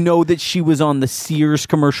love. Did you know that she was on the Sears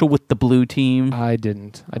commercial with the blue team? I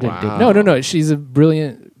didn't. Wow. No. She's a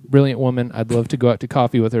brilliant woman. I'd love to go out to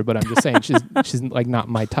coffee with her, but I'm just saying she's like not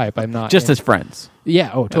my type. I'm not just as friends.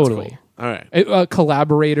 Yeah. Oh, totally. Cool. All right.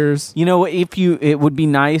 Collaborators. You know, it would be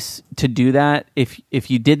nice to do that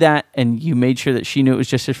if you did that and you made sure that she knew it was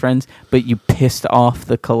just as friends, but you pissed off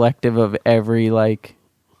the collective of every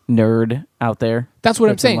nerd out there. That's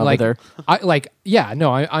what I'm saying. I'm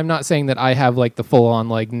not saying that I have the full on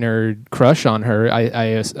nerd crush on her.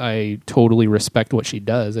 I totally respect what she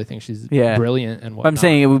does. I think she's brilliant and whatnot. I'm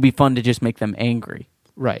saying it would be fun to just make them angry.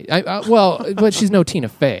 Right. But she's no Tina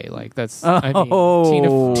Fey. Tina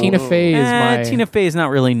Fey is my... Tina Fey is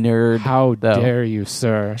not really nerd. How dare you,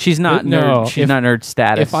 sir? She's not nerd. She's not nerd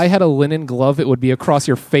status. If I had a linen glove, it would be across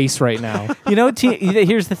your face right now.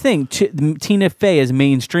 Here's the thing. Tina Fey is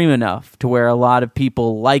mainstream enough to where a lot of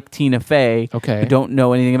people like Tina Fey who don't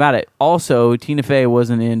know anything about it. Also, Tina Fey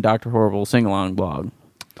wasn't in Dr. Horrible's sing-along blog.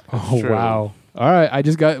 Oh, wow. All right. I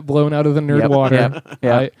just got blown out of the nerd water.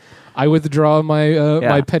 Yep. I withdraw my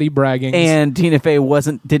my petty bragging. And Tina Fey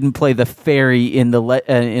didn't play the fairy in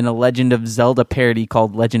in a Legend of Zelda parody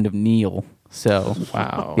called Legend of Neil. So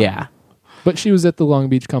wow, yeah. But she was at the Long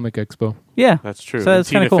Beach Comic Expo. Yeah, that's true. So that's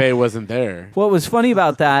Tina cool. Fey wasn't there. What was funny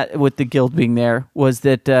about that, with the Guild being there, was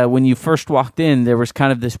that when you first walked in, there was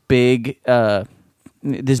kind of this big to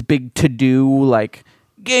do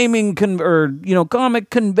gaming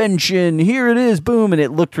comic convention, here it is, boom, and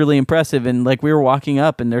it looked really impressive, and we were walking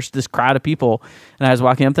up and there's this crowd of people, and I was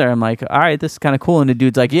walking up there, I'm like, all right, this is kind of cool, and the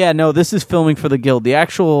dude's like, yeah, no, this is filming for the Guild, the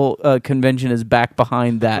actual convention is back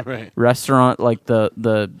behind that restaurant,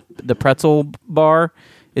 the pretzel bar.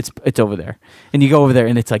 It's over there, and you go over there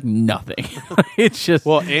and it's nothing. It's just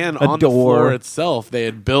and on the floor itself they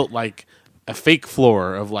had built a fake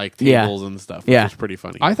floor of tables and stuff. Which was pretty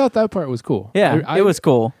funny. I thought that part was cool. Yeah, it was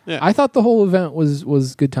cool. Yeah. I thought the whole event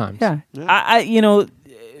was good times. Yeah. I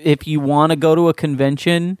if you want to go to a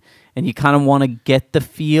convention and you kind of want to get the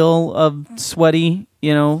feel of sweaty,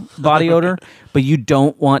 body odor, but you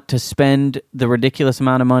don't want to spend the ridiculous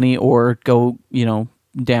amount of money or go,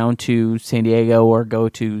 down to San Diego or go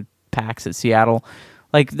to PAX at Seattle,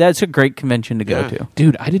 that's a great convention to go to.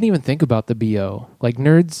 Dude, I didn't even think about the BO.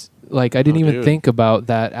 Nerds... I didn't even think about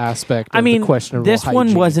that aspect of the questionable this hygiene.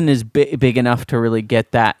 one wasn't as big enough to really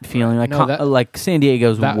get that feeling. San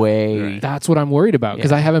Diego's way... That's what I'm worried about,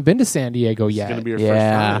 because I haven't been to San Diego yet. It's going to be your first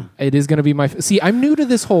time. It is going to be my... See, I'm new to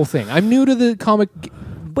this whole thing. I'm new to the comic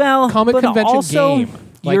convention also, game.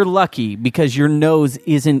 You're lucky, because your nose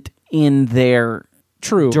isn't in there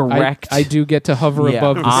direct. I do get to hover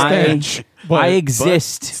above the stench. I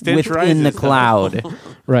exist within the cloud.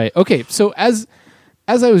 Right. Okay, so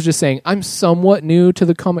as I was just saying, I'm somewhat new to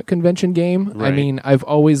the comic convention game. Right. I mean, I've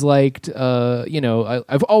always liked,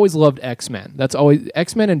 I've always loved X-Men.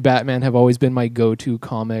 X-Men and Batman have always been my go-to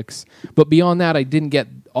comics. But beyond that, I didn't get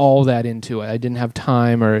all that into it. I didn't have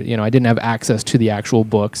time, or, I didn't have access to the actual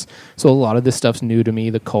books. So a lot of this stuff's new to me,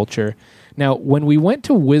 the culture. Now, when we went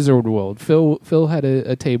to Wizard World, Phil had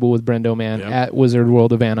a table with Brendo Man at Wizard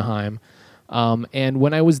World of Anaheim. And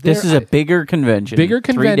when I was there... This is a bigger convention.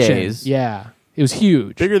 3 days. Yeah. It was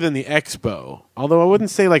huge. Bigger than the Expo. Although I wouldn't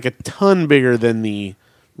say a ton bigger than the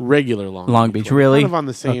regular Long Beach. Really? Kind of on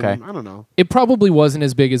the same, I don't know. It probably wasn't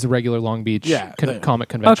as big as the regular Long Beach comic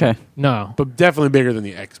convention. Okay. No. But definitely bigger than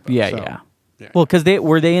the Expo. Yeah. Well, because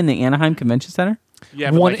were they in the Anaheim Convention Center?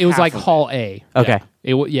 Yeah, but One, like it was half like of Hall A. Okay.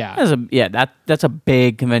 Yeah. That's a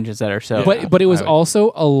big convention center. So, But it was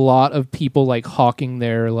also a lot of people like hawking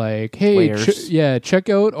their like, hey, check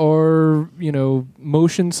out our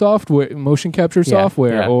motion capture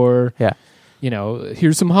software, or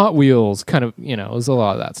here's some Hot Wheels. Kind of it was a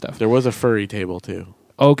lot of that stuff. There was a furry table too.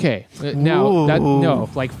 Okay, now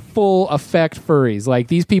like full effect furries. Like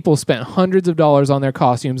these people spent hundreds of dollars on their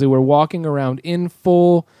costumes. They were walking around in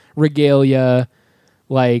full regalia,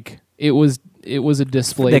 like it was a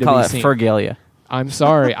display. They to call be it seen. Furgalia. I'm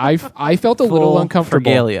sorry. I felt a little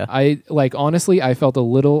uncomfortable. Furgalia. Honestly, I felt a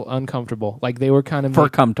little uncomfortable. Like they were kind of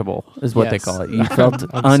fur-comfortable is what they call it. You felt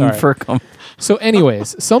unfur-comfortable. So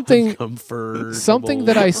anyways, something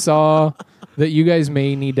that I saw that you guys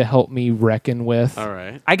may need to help me reckon with. All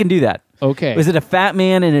right. I can do that. Okay. Was it a fat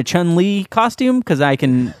man in a Chun-Li costume? Because I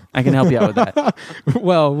can help you out with that.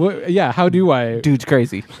 Well, yeah. How do I? Dude's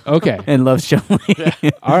crazy. Okay. And loves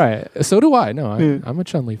Chun-Li. All right. So do I. No, I'm a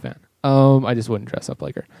Chun-Li fan. I just wouldn't dress up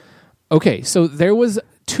like her. Okay. So there was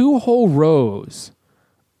 2 whole rows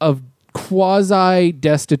of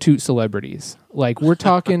quasi-destitute celebrities. Like we're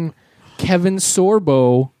talking Kevin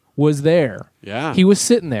Sorbo was there. Yeah. He was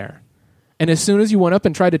sitting there. And as soon as you went up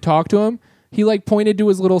and tried to talk to him, he like pointed to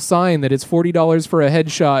his little sign that it's $40 for a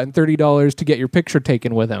headshot and $30 to get your picture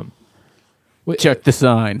taken with him. Check the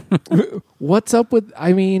sign. What's up with?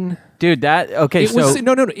 I mean, dude,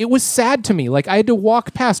 it was sad to me. Like I had to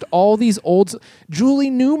walk past all these old. Julie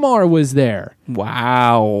Newmar was there.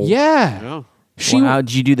 Wow. Yeah.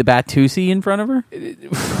 Did you do the Batusi in front of her?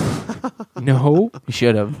 No, you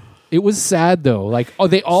should have. It was sad though. Like,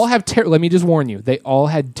 they all have. Let me just warn you. They all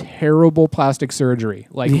had terrible plastic surgery.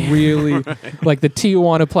 Like, really, right. Like the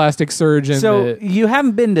Tijuana plastic surgeon. So you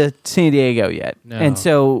haven't been to San Diego yet, and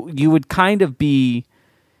so you would kind of be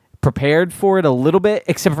prepared for it a little bit.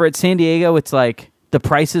 Except for at San Diego, it's like the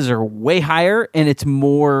prices are way higher, and it's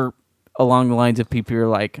more along the lines of people who are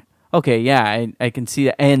like, okay, yeah, I can see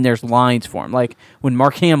that, and there's lines for them. Like when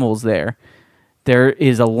Mark Hamill's there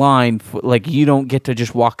is a line, like you don't get to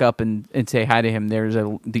just walk up and say hi to him.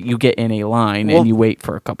 You get in a line and you wait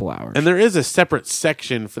for a couple hours. And there is a separate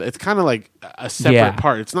section for it's kind of like a separate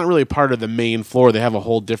part. It's not really part of the main floor. They have a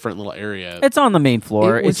whole different little area. It's on the main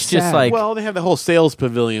floor. It's just sad. like they have the whole sales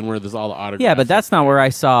pavilion where there's all the autographs. Yeah, but that's not where I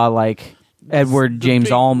saw like Edward James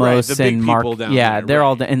Olmos and Mark. Yeah, they're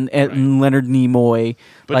all and Leonard Nimoy.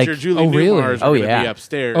 But like, your Julie Newmar is going to be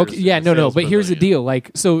upstairs. Okay, yeah, no. But here's the deal. Like,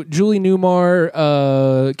 so Julie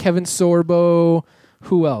Newmar, Kevin Sorbo.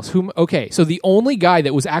 Who else? Okay, so the only guy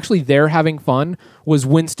that was actually there having fun was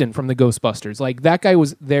Winston from the Ghostbusters. Like, that guy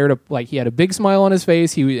was there to, like, he had a big smile on his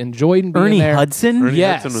face. He enjoyed being Ernie there. Hudson? Ernie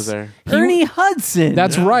Hudson was there. Ernie Hudson!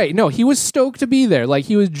 That's right. No, he was stoked to be there. Like,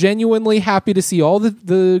 he was genuinely happy to see all the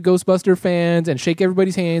Ghostbuster fans and shake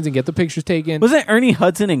everybody's hands and get the pictures taken. Wasn't Ernie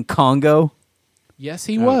Hudson in Congo? Yes,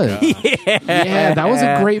 he was. Yeah, that was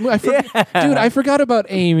a great movie. Dude, I forgot about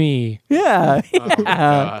Amy. Yeah.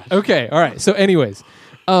 Okay, all right. So anyways,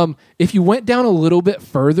 if you went down a little bit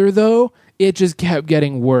further, though, it just kept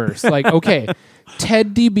getting worse. Like, okay,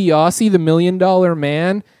 Ted DiBiase, the $1 Million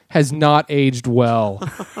Man, has not aged well.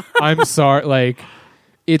 I'm sorry. Like,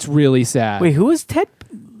 it's really sad. Wait, who was Ted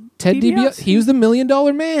DiBiase? He was the $1 Million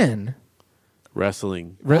Man.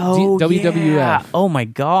 Wrestling. WWF. Yeah. Oh my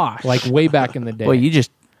gosh. Like way back in the day. Boy, you just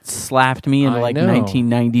slapped me into like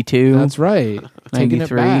 1992. That's right. Taking it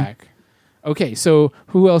back. Okay, so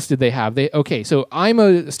who else did they have? So I'm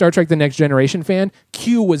a Star Trek The Next Generation fan.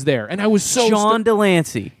 Q was there, and I was so John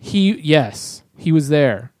Delancey. He was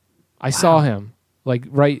there. I saw him. Like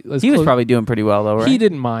he was probably doing pretty well though, right? He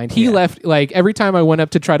didn't mind. He left. Like every time I went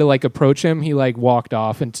up to try to like approach him, he like walked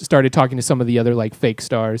off and started talking to some of the other like fake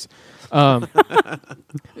stars.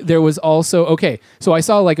 There was also so I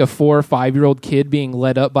saw like a 4 or 5-year-old kid being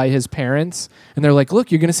led up by his parents, and they're like,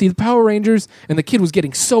 "Look, you're going to see the Power Rangers," and the kid was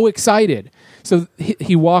getting so excited. So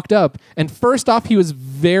he walked up, and first off, he was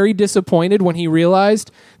very disappointed when he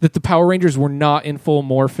realized that the Power Rangers were not in full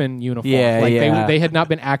Morphin uniform. They had not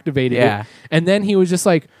been activated. Yeah. And then he was just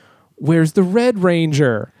like, "Where's the Red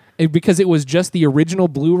Ranger?" Because it was just the original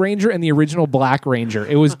Blue Ranger and the original Black Ranger.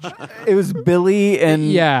 It was Billy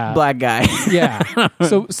and black guy. Yeah.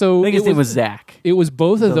 So I think his name was Zach. It was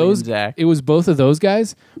both of those. Zach. It was both of those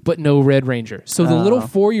guys, but no Red Ranger. So the little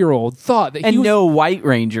 4-year-old thought that no White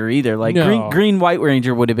Ranger either. Like green White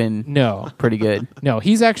Ranger would have been pretty good. No,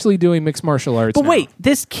 he's actually doing mixed martial arts. But now. wait,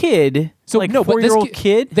 this kid. So like no, but this 4-year-old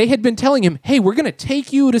kid. They had been telling him, "Hey, we're going to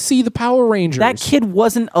take you to see the Power Rangers." That kid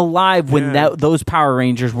wasn't alive when those Power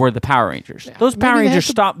Rangers were the Power Rangers. Those Power Rangers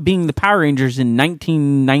stopped being the Power Rangers in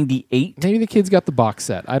 1998. Maybe the kid's got the box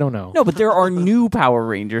set. I don't know. No, but there are new Power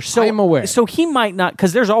Rangers. So I'm aware. So he might not,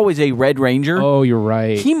 because there's always a Red Ranger. Oh, you're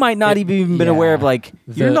right. He might not even been aware of, like,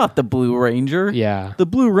 you're not the Blue Ranger. Yeah. The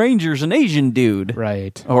Blue Ranger's an Asian dude.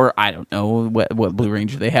 Right. Or I don't know what Blue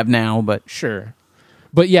Ranger they have now, but... Sure.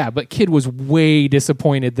 But kid was way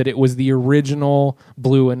disappointed that it was the original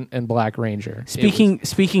Blue and Black Ranger.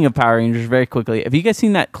 Speaking of Power Rangers, very quickly, have you guys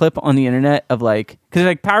seen that clip on the internet of, like... Because,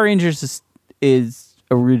 like, Power Rangers is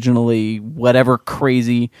originally whatever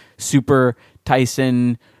crazy Super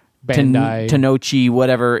Tyson... Bandai. Tanochi,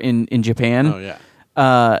 whatever in Japan. Oh yeah.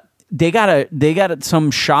 They got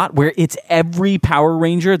some shot where it's every Power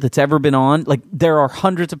Ranger that's ever been on. Like there are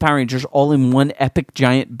hundreds of Power Rangers all in one epic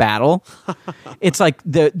giant battle. It's like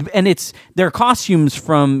it's their costumes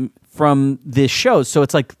from this show. So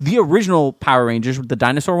it's like the original Power Rangers, the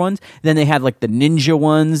dinosaur ones. Then they had like the ninja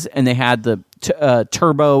ones, and they had the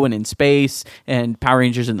Turbo and in space, and Power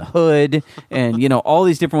Rangers in the Hood, and all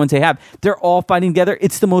these different ones they have. They're all fighting together.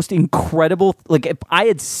 It's the most incredible. Like if I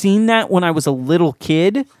had seen that when I was a little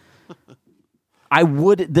kid, I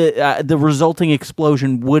would the resulting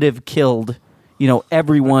explosion would have killed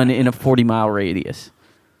everyone in a 40-mile radius.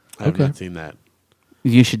 I have not seen that.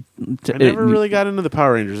 You should. I never really got into the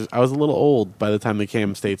Power Rangers. I was a little old by the time they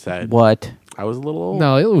came stateside. What? I was a little old.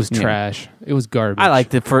 No, it was trash. It was garbage. I liked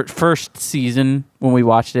the first season when we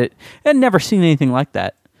watched it. I'd never seen anything like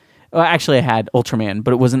that. Well, actually, I had Ultraman,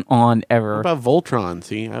 but it wasn't on ever. What about Voltron?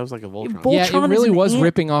 See, I was like a Voltron. It really was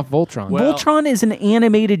ripping off Voltron. Well, Voltron is an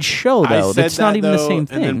animated show, though. That's not even the same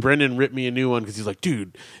thing. And then Brendan ripped me a new one because he's like,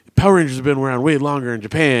 dude, Power Rangers have been around way longer in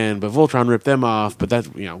Japan, but Voltron ripped them off. But that's,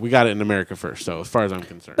 we got it in America first, so as far as I'm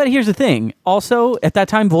concerned. But here's the thing. Also, at that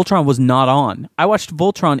time, Voltron was not on. I watched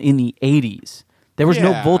Voltron in the 80s. There was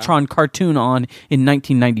no Voltron cartoon on in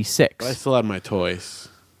 1996. But I still had my toys.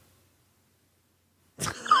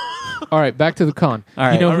 All right, back to the con. All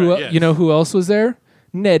right. You know who else was there?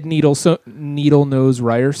 Ned Needle Nose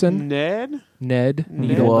Ryerson. Ned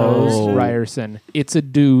Needle Nose Ryerson. It's a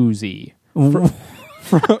doozy. From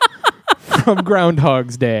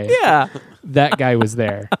Groundhog's Day. Yeah. That guy was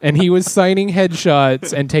there. And he was signing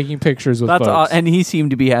headshots and taking pictures with folks. And he seemed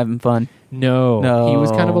to be having fun. No, he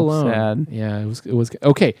was kind of alone. Sad. Yeah, it was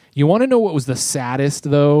okay. You want to know what was the saddest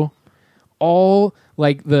though? All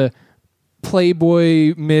like the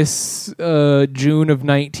Playboy Miss June of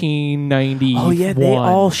 1990. Oh yeah, they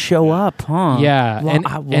all show up, huh? Yeah,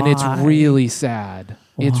 and it's really sad.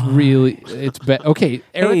 It's really okay.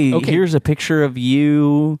 Eric, here's a picture of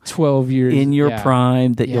you 12 years in your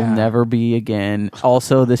prime that you'll never be again.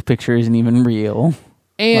 Also, this picture isn't even real.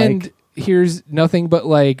 And here's nothing but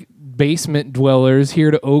like basement dwellers here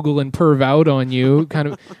to ogle and perv out on you. Kind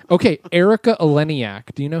of okay. Erica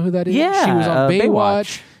Eleniak, do you know who that is? Yeah, she was on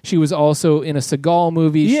Baywatch. She was also in a Seagal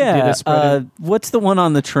movie. Yeah, she did what's the one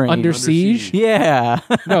on the train? Under Siege. Yeah,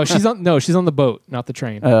 no, she's on the boat, not the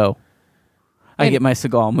train. Oh, I get my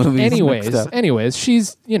Seagal movies. Anyways,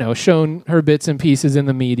 she's shown her bits and pieces in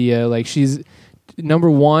the media. Like she's number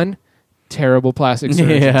one, terrible plastic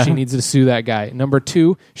surgeon. Yeah. She needs to sue that guy. Number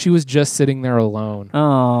two, she was just sitting there alone.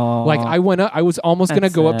 Oh, like I went up, I was almost going to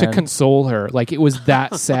go up to console her. Like it was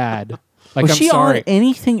that sad. Like was I'm she sorry. on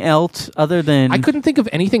anything else other than? I couldn't think of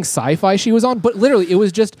anything sci-fi she was on, but literally it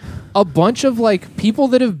was just a bunch of like people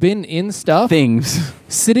that have been in stuff things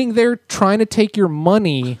sitting there trying to take your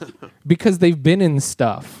money because they've been in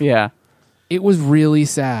stuff. Yeah. It was really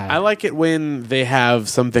sad. I like it when they have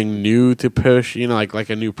something new to push, like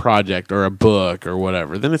a new project or a book or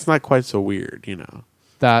whatever. Then it's not quite so weird,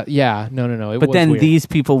 That no. But then weird. these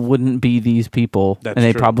people wouldn't be these people, That's and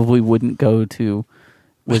they true. probably wouldn't go to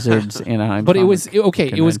Wizards Anaheim. But it was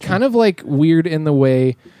okay. It was kind of like weird in the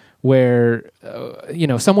way where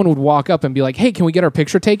someone would walk up and be like, "Hey, can we get our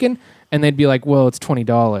picture taken?" And they'd be like, "Well, it's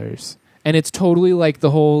 $20." And it's totally like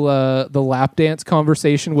the whole the lap dance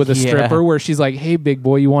conversation with a stripper where she's like, "Hey, big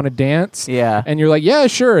boy, you want to dance?" Yeah. And you're like, "Yeah,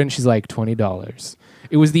 sure." And she's like, $20.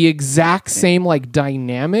 It was the exact same like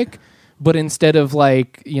dynamic, but instead of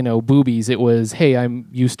like boobies, it was, "Hey, I'm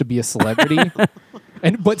used to be a celebrity."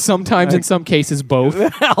 But sometimes in some cases both.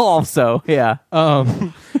 Also, yeah.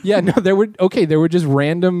 There were just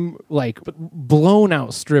random like blown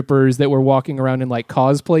out strippers that were walking around in like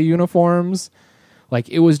cosplay uniforms. Like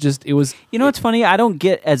it was. What's funny? I don't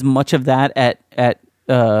get as much of that at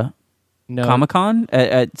Comic-Con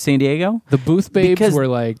at San Diego. The booth babes were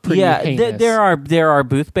like pretty heinous. there are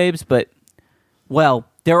booth babes, but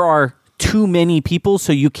there are too many people,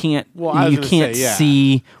 so you can't say,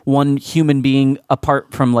 see one human being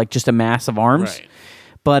apart from like just a mass of arms. Right.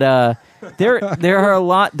 But there are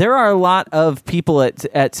a lot of people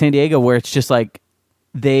at San Diego where it's just like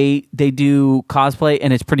they do cosplay,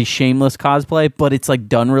 and it's pretty shameless cosplay, but it's like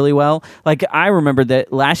done really well. Like I remember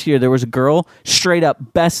that last year there was a girl straight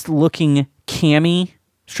up best looking Cammy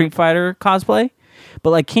Street Fighter cosplay.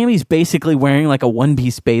 But like Cammy's basically wearing like a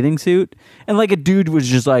one-piece bathing suit, and like a dude was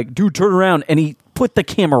just like, "Dude, turn around," and he put the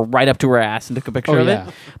camera right up to her ass and took a picture of it.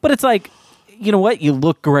 But it's like, you know what? You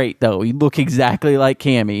look great though. You look exactly like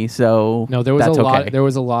Cammy. So no, there was a lot. There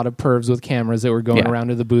was a lot of pervs with cameras that were going around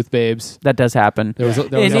to the booth babes. That does happen.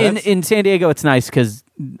 In San Diego, it's nice because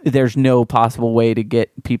there's no possible way to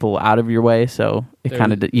get people out of your way, so it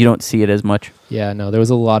kind of you don't see it as much. Yeah, no, there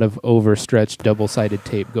was a lot of overstretched double-sided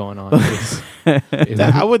tape going on.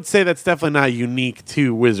 I would say that's definitely not unique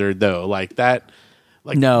to Wizard though. Like that.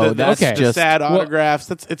 Like that's the just sad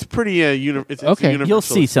autographs. It's pretty it's okay. You'll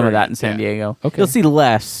see some of that in San Diego. Okay. You'll see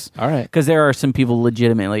less. All right, because there are some people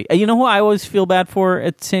legitimately. You know who I always feel bad for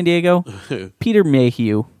at San Diego? Peter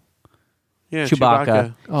Mayhew. Yeah,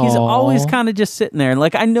 Chewbacca. He's always kind of just sitting there.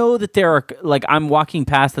 Like I know that there are like I'm walking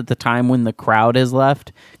past at the time when the crowd has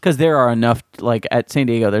left because there are enough like at San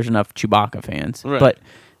Diego. There's enough Chewbacca fans, but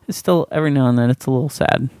it's still every now and then it's a little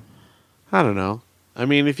sad. I don't know. I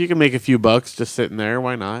mean, if you can make a few bucks just sitting there,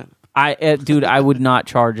 why not? Dude, I would not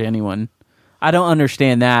charge anyone. I don't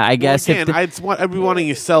understand that. I guess again, I'd be wanting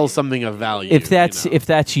to sell something of value. If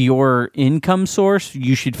that's your income source,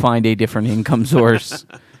 you should find a different income source.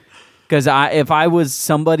 Because if I was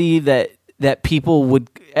somebody that people would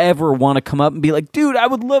ever want to come up and be like, dude, I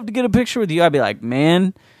would love to get a picture with you, I'd be like,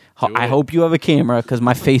 man, I hope you have a camera because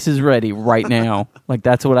my face is ready right now. Like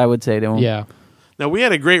that's what I would say to him. Yeah. Now, we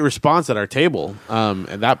had a great response at our table, and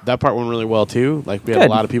that part went really well, too. Like, we had a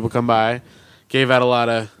lot of people come by, gave out a lot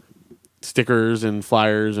of stickers and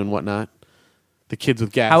flyers and whatnot. The Kids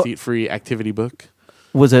with Gas Eat Free activity book.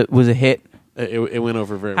 Was a hit? It went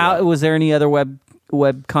over very well. Was there any other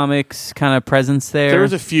web comics kind of presence there? There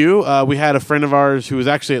was a few. We had a friend of ours who was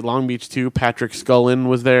actually at Long Beach, too. Patrick Scullin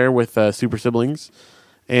was there with Super Siblings.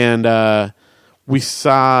 And we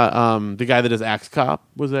saw the guy that does Axe Cop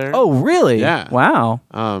was there. Oh, really? Yeah. Wow.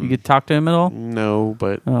 You could talk to him at all? No,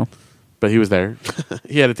 but he was there.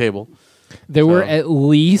 He had a table. There were at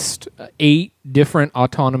least 8 different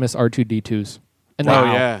autonomous R2-D2s. And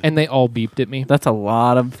and they all beeped at me. That's a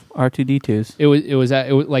lot of R2-D2s. It was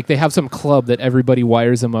like they have some club that everybody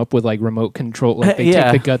wires them up with like remote control. Like they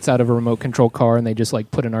take the guts out of a remote control car and they just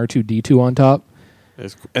like put an R2-D2 on top.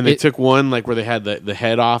 And they took one like where they had the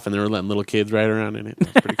head off and they were letting little kids ride around in it. It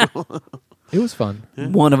was pretty cool. It was fun. Yeah.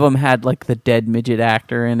 One of them had like the dead midget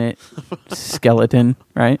actor in it, skeleton,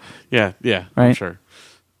 right? Yeah, right. I'm sure.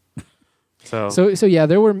 So yeah,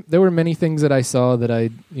 there were many things that I saw that I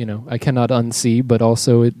cannot unsee, but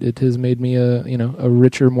also it has made me a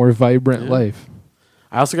richer, more vibrant life.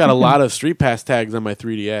 I also got a lot of Street Pass tags on my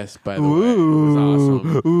 3DS, by the way. It was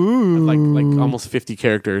awesome. Ooh. I have like almost 50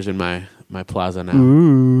 characters in my plaza now.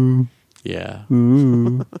 Ooh. Yeah.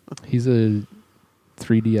 Ooh. He's a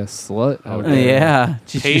 3DS slut out there. Yeah.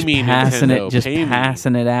 Just passing Nintendo. it, just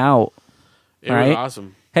passing it out. It was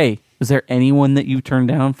awesome. Hey, was there anyone that you turned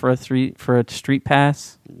down for a Street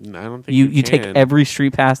Pass? I don't think you take every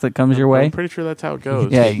Street Pass that comes your way. I'm pretty sure that's how it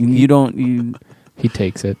goes. Yeah, you don't. He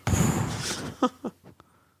takes it.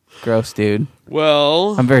 Gross, dude.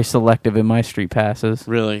 Well, I'm very selective in my Street Passes.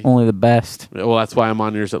 Really? Only the best. Well, that's why I'm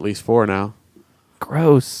on yours at least 4 now.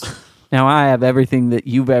 Gross. Now I have everything that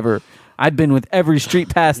you've ever. I've been with every Street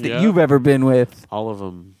Pass that you've ever been with. All of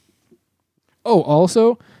them. Oh,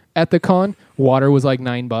 also at the con, water was like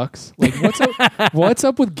 $9. Like, what's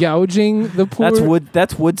up with gouging the poor?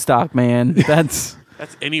 That's Woodstock, man. That's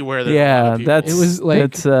anywhere. It was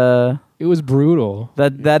like it was brutal.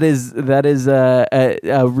 That is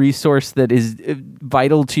a resource that is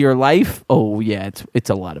vital to your life. Oh yeah, it's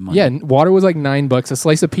a lot of money. Yeah, water was like $9. A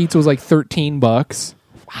slice of pizza was like $13.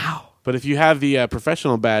 Wow. But if you have the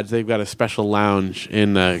professional badge, they've got a special lounge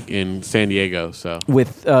in San Diego. So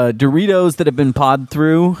with Doritos that have been pawed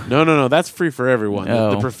through. No, that's free for everyone.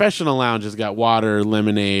 Oh. The professional lounge has got water,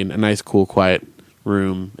 lemonade, a nice, cool, quiet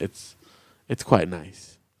room. It's quite nice.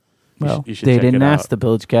 Well, you should they check didn't it ask out. the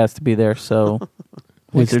Pillagecast to be there, so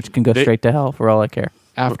Wizards can go straight to hell for all I care.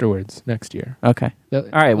 Afterwards, next year. Okay. All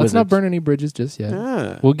right, let's not burn any bridges just yet.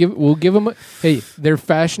 Yeah. We'll give them. Hey, they're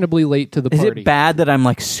fashionably late to the party. Is it bad that I'm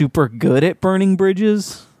like super good at burning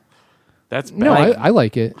bridges? That's bad. No, I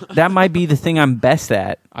like it. That might be the thing I'm best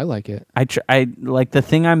at. I like it. I like the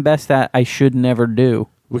thing I'm best at. I should never do.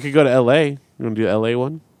 We could go to L.A. You want to do the L.A.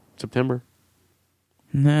 one? September.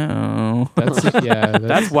 No.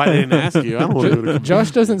 That's why I didn't ask you. I don't want to go to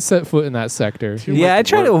Josh doesn't set foot in that sector. Yeah, I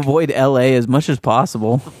try to avoid LA as much as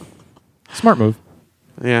possible. Smart move.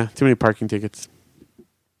 Yeah, too many parking tickets.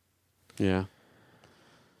 Yeah.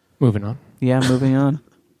 Moving on. Yeah, moving on.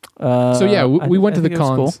 So yeah, we went to the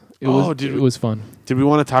cons. Cool. It was fun. Did we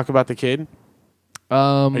want to talk about the kid?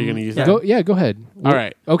 Are you going to use that? Go ahead. All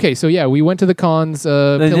right. Okay, so yeah, we went to the cons.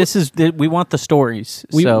 We want the stories.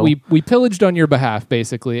 We pillaged on your behalf,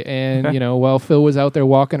 basically, and while Phil was out there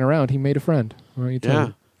walking around, he made a friend. Why don't you tell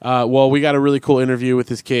me? Well, we got a really cool interview with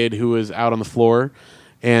this kid who was out on the floor,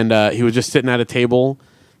 and he was just sitting at a table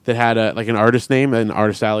that had an artist name, an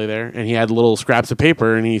artist alley there, and he had little scraps of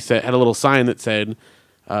paper, and he had a little sign that said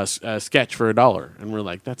sketch for $1, and we're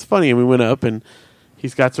like, that's funny, and we went up, and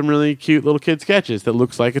he's got some really cute little kid sketches that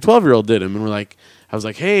looks like a 12-year-old did him, and I was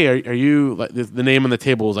like, hey, are you, like, the name on the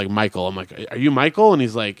table was like Michael. I'm like, are you Michael? And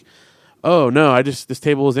he's like, oh no, this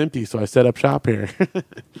table was empty, so I set up shop here.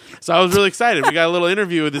 So I was really excited. We got a little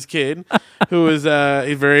interview with this kid who is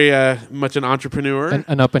he's very much an entrepreneur,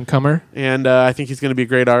 an up and comer, and I think he's going to be a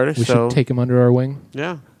great artist. We should take him under our wing.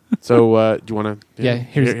 Yeah. So do you want to? Yeah.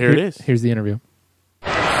 Here it is. Here's the interview.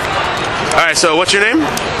 All right, so what's your name?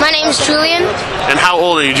 My name's Julian. And how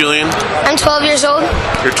old are you, Julian? I'm 12 years old.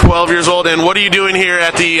 You're 12 years old, and what are you doing here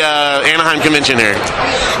at the Anaheim convention here?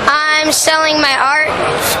 I'm selling my art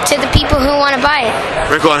to the people who want to buy it.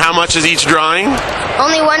 Very cool. And how much is each drawing?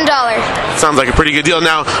 Only $1. Sounds like a pretty good deal.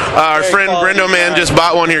 Now, our friend Brendo Man just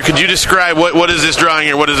bought one here. Could you describe what is this drawing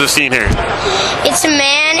here? What is this scene here? It's a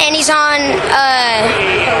man, and he's on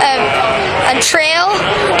a trail,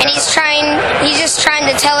 and he's just trying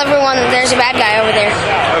to tell everyone that there's a bad guy over there.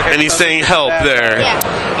 Okay. And he's saying help there. Yeah.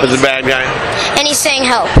 There's a bad guy. And he's saying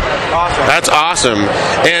help. Awesome. That's awesome.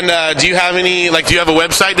 And do you have do you have a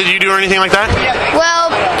website that you do or anything like that? Well,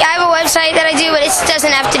 I have a website that I do, but it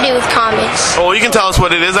doesn't have to do with comics. Oh, well, you can tell us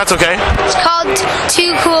what it is. That's okay. It's called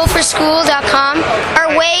toocoolforschool.com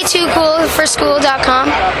or waytoocoolforschool.com.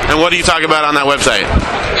 And what do you talk about on that website?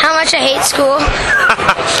 How much I hate school.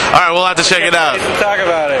 All right, we'll have to check it out. Talk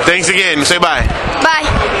about it. Thanks again. Say bye.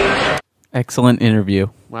 Bye. Excellent interview.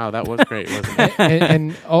 Wow, that was great, wasn't it?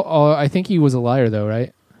 and I think he was a liar, though,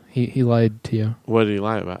 right? He lied to you. What did he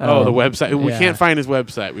lie about? Oh, the website. We can't find his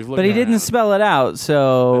website. We've looked, but he didn't spell it out,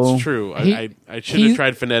 so that's true. I should have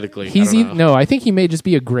tried phonetically. I think he may just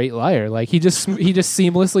be a great liar. Like he just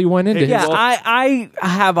seamlessly went into. Yeah, I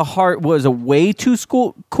have a heart. Was a way too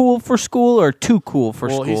cool for school or too cool for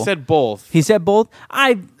school? Well, he said both. He said both.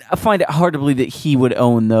 I find it hard to believe that he would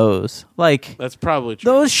own those. Like that's probably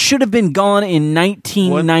true. Those should have been gone in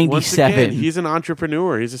 1997. Once again, he's an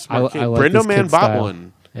entrepreneur. He's a smart kid. Like Brendo Man bought style.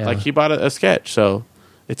 one. Yeah. Like he bought a sketch, so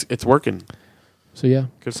it's working. So yeah.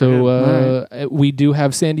 Good for him. We do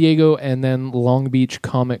have San Diego and then Long Beach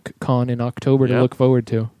Comic Con in October to look forward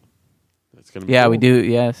to. That's gonna be cool. we do.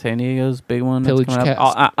 Yeah, San Diego's big one.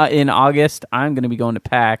 Pillagecast. In August, I'm going to be going to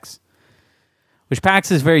PAX, which PAX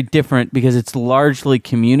is very different because it's largely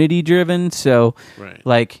community driven. So,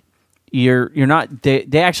 like, you're not. They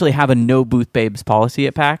actually have a no booth babes policy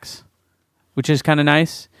at PAX, which is kind of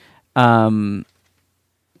nice.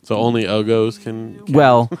 So only Ogos can.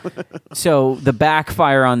 Well, so the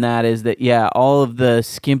backfire on that is that all of the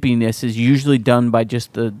skimpiness is usually done by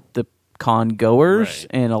just the con goers,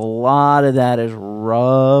 and a lot of that is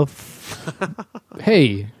rough.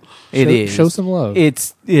 Hey, show some love.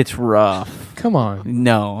 It's rough. Come on.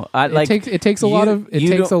 No, it takes a lot of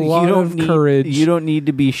courage. You don't need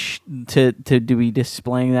to be to be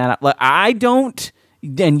displaying that. Like I don't,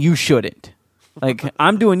 and you shouldn't. Like,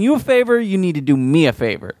 I'm doing you a favor, you need to do me a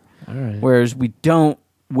favor. All right. Whereas we don't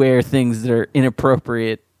wear things that are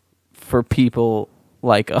inappropriate for people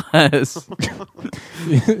like us.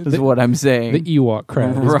 Is what I'm saying. The Ewok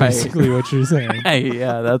crowd is basically what you're saying.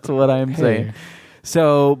 Yeah, that's what I'm saying.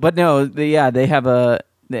 So, but no, they have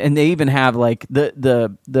and they even have, like,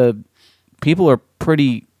 the people are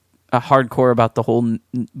pretty hardcore about the whole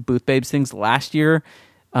Booth Babes things. Last year,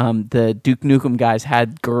 the Duke Nukem guys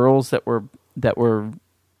had girls that were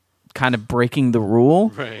kind of breaking the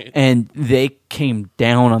rule, and they came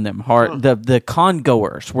down on them hard. The con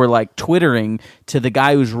goers were like twittering to the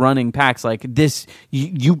guy who's running PAX, like, this,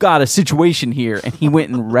 you got a situation here, and he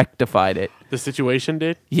went and rectified it. The situation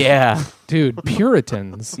did? Yeah. Dude,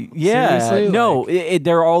 Puritans. Yeah. Seriously? No,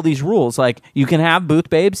 there are all these rules. Like, you can have booth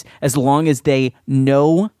babes as long as they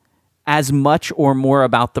know as much or more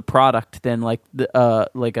about the product than like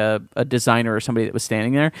a designer or somebody that was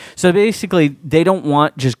standing there. So basically, they don't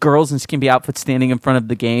want just girls in skimpy outfits standing in front of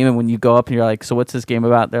the game. And when you go up and you're like, "So what's this game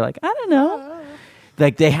about?" They're like, "I don't know."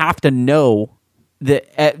 Like, they have to know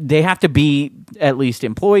they have to be at least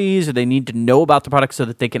employees, or they need to know about the product so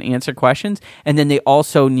that they can answer questions. And then they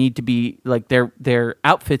also need to be like their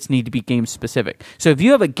outfits need to be game specific. So if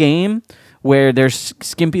you have a game where there's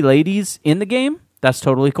skimpy ladies in the game, that's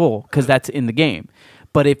totally cool because that's in the game.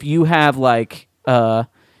 But if you have like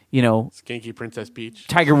Skanky Princess Peach,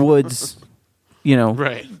 Tiger Woods,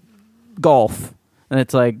 right, golf. And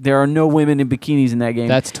it's like there are no women in bikinis in that game.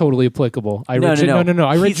 That's totally applicable. No.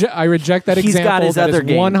 I reject that He's example. got his that other is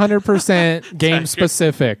game. 100% game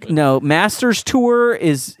specific. No, Masters Tour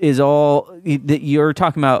is all that you're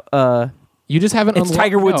talking about. You just haven't. It's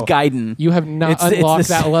Tiger Woods Gaiden. You have not unlocked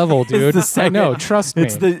that level, dude. I know. Trust me.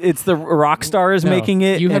 It's the rock stars making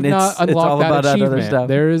it. You have and not it's unlocked all that about other achievement. stuff.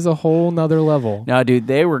 There is a whole nother level. No, dude,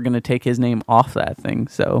 they were going to take his name off that thing,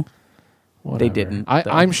 so Whatever. they didn't.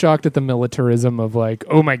 I'm shocked at the militarism of like,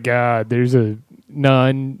 oh my god, there's a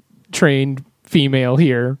non-trained female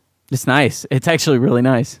here. It's nice. It's actually really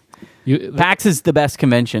nice. PAX is the best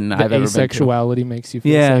convention I've ever been to. Asexuality makes you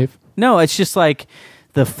feel safe. No, it's just like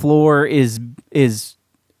the floor is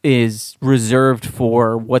reserved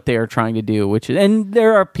for what they are trying to do, and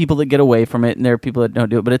there are people that get away from it and there are people that don't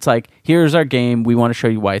do it, but it's like, here's our game, we want to show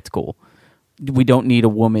you why it's cool. We don't need a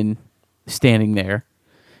woman standing there.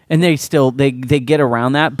 And they still they get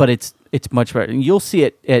around that, but it's much better. And you'll see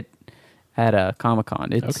it at Comic-Con.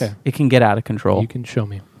 It can get out of control. You can show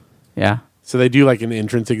me. Yeah. So they do like an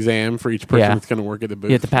entrance exam for each person that's going to work at the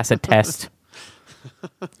booth. You have to pass a test.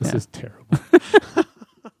 This is terrible.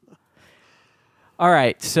 All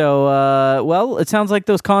right, so well, it sounds like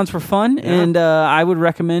those cons were fun, and I would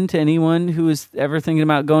recommend to anyone who is ever thinking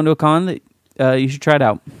about going to a con that you should try it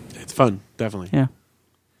out. It's fun, definitely. Yeah.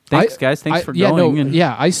 Thanks, guys. Thanks for going.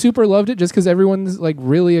 I super loved it just because everyone's like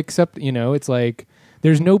really it's like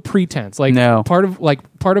there's no pretense. Like part of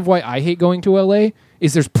why I hate going to LA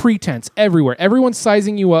is there's pretense everywhere. Everyone's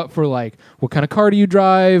sizing you up for like, what kind of car do you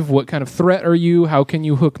drive? What kind of threat are you? How can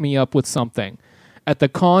you hook me up with something? At the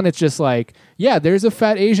con, it's just like, yeah, there's a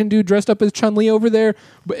fat Asian dude dressed up as Chun-Li over there,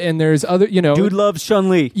 and there's other, Dude loves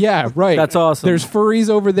Chun-Li. Yeah, right. That's awesome. There's furries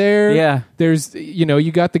over there. Yeah. There's,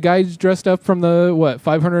 you got the guys dressed up from the,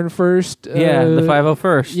 501st? The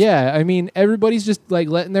 501st. Yeah, I mean, everybody's just like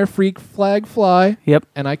letting their freak flag fly. Yep.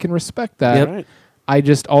 And I can respect that. Yep. Right.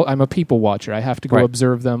 I'm a people watcher. I have to go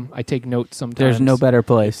observe them. I take notes sometimes. There's no better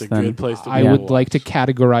place. It's a good place to be. I would like to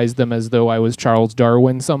categorize them as though I was Charles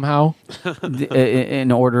Darwin somehow.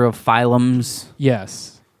 In order of phylums.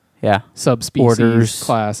 Yes. Yeah. Subspecies, orders,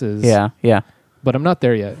 classes. Yeah. But I'm not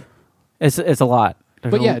there yet. It's a lot.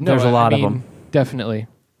 There's a lot of them. Definitely.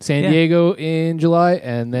 San Diego in July,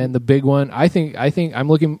 and then the big one. I think I'm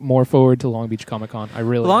looking more forward to Long Beach Comic Con. I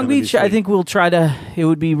really Long Beach. I think we'll try to. It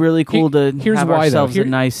would be really cool to have ourselves a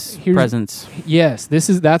nice presence. Yes,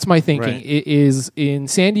 that's my thinking. Right. It is in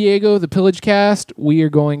San Diego, the Pillagecast. We are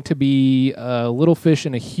going to be little fish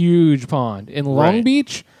in a huge pond. In Long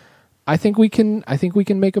Beach, I think we can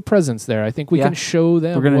make a presence there. I think we can show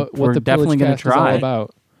them what the Pillagecast is all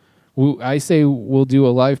about. I say we'll do a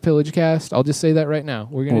live Pillagecast. I'll just say that right now.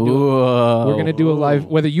 We're gonna do a live,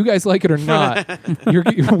 whether you guys like it or not.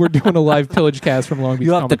 We're doing a live Pillagecast from Long Beach.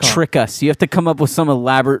 You have to trick us. You have to come up with some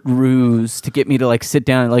elaborate ruse to get me to like sit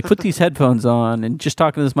down and like put these headphones on and just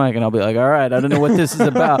talk to this mic, and I'll be like, all right, I don't know what this is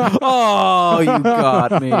about. Oh, you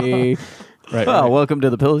got me. Right. Welcome to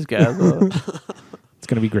the Pillagecast. It's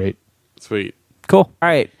gonna be great. Sweet. Cool. All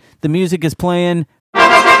right, the music is playing.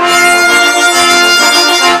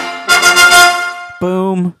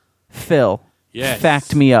 Boom. Phil. Yes.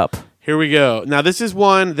 Fact me up. Here we go. Now, this is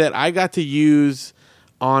one that I got to use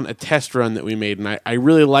on a test run that we made, and I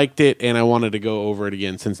really liked it, and I wanted to go over it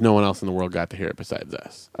again since no one else in the world got to hear it besides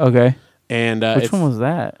us. Okay. And which one was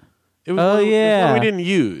that? It was one we didn't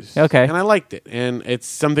use. Okay. And I liked it, and it's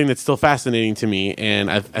something that's still fascinating to me,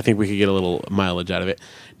 and I think we could get a little mileage out of it.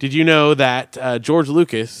 Did you know that George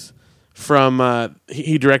Lucas,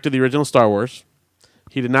 he directed the original Star Wars?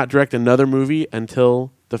 He did not direct another movie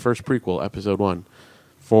until the first prequel, Episode 1.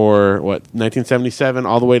 For, 1977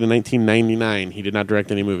 all the way to 1999, he did not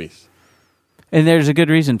direct any movies. And there's a good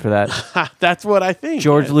reason for that. That's what I think.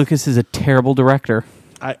 George Lucas is a terrible director.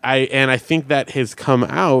 I think that has come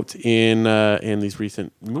out in these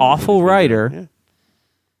recent movies. Awful writer. Yeah.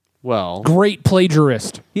 Well. Great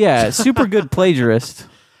plagiarist. Yeah, super good plagiarist.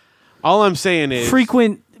 All I'm saying is...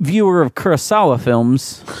 Frequent viewer of Kurosawa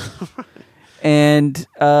films. And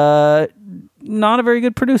not a very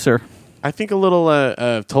good producer. I think a little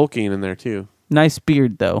Tolkien in there too. Nice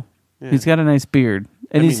beard though. Yeah. He's got a nice beard,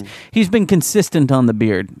 and he's been consistent on the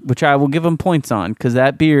beard, which I will give him points on because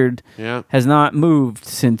that beard has not moved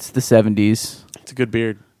since the 70s. It's a good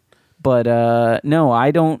beard. But no,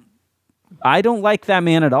 I don't like that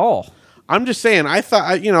man at all. I'm just saying. I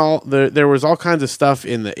thought there was all kinds of stuff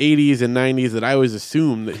in the 80s and 90s that I always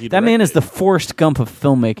assumed that he. That man is the Forrest Gump of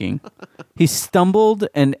filmmaking. He stumbled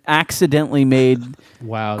and accidentally made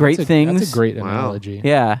great things. That's a great analogy.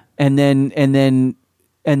 Yeah, and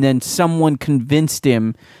then someone convinced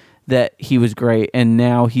him that he was great, and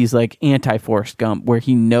now he's like anti-Forrest Gump, where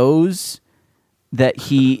he knows that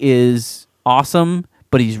he is awesome,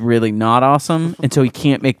 but he's really not awesome, and so he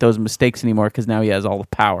can't make those mistakes anymore because now he has all the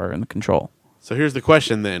power and the control. So here's the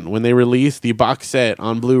question then. When they release the box set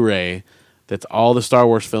on Blu-ray, that's all the Star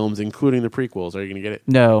Wars films, including the prequels, are you going to get it?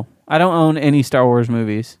 No. I don't own any Star Wars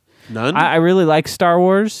movies. None? I really like Star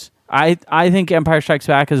Wars. I think Empire Strikes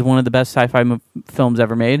Back is one of the best sci-fi films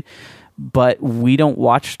ever made, but we don't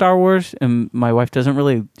watch Star Wars, and my wife doesn't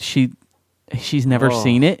really... She's never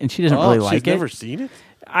seen it, and she doesn't really like it. She's never seen it?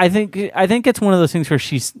 I think it's one of those things where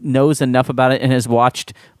she knows enough about it and has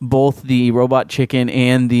watched both the Robot Chicken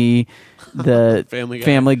and the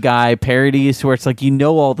Family Guy parodies, where it's like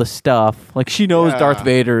all the stuff. Like she knows Darth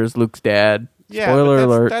Vader is Luke's dad. Yeah, Spoiler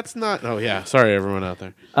alert. That's not. Oh yeah, sorry everyone out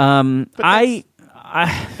there.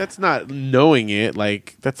 That's not knowing it.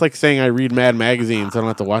 Like that's like saying I read Mad magazines. I don't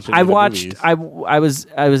have to watch it. I was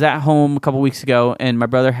at home a couple weeks ago, and my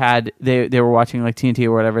brother had they were watching like TNT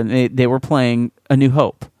or whatever, and they were playing A New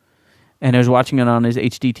Hope, and I was watching it on his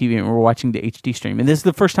HD TV, and we were watching the HD stream. And this is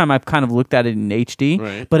the first time I've kind of looked at it in HD,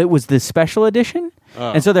 right. But it was the special edition,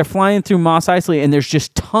 and so they're flying through Mos Eisley, and there's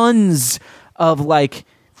just tons of like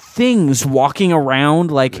things walking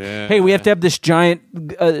around, like, hey, we have to have this giant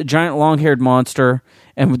long-haired monster,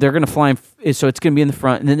 and they're going to fly, so it's going to be in the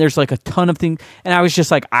front. And then there's like a ton of things, and I was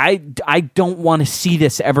just like, I don't want to see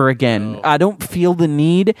this ever again. No. I don't feel the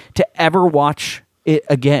need to ever watch it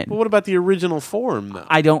again. But what about the original form, though?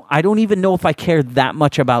 I don't even know if I care that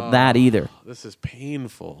much about that either. This is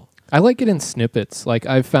painful. I like it in snippets. Like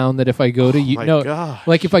I've found that if I go to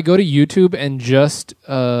if I go to YouTube and just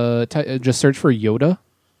search for Yoda.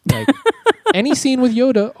 Like any scene with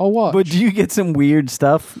Yoda, I'll watch. But do you get some weird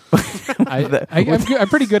stuff? I'm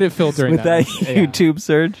pretty good at filtering with that YouTube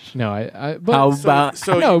search. No,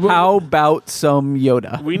 how about some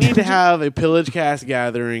Yoda? We need to have a Pillagecast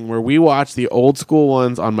gathering where we watch the old school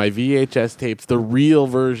ones on my VHS tapes, the real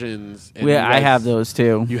versions. I have those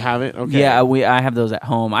too. You have it? Okay. Yeah, I have those at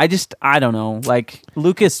home. I don't know. Like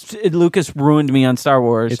Lucas ruined me on Star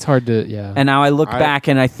Wars. It's hard to And now I look back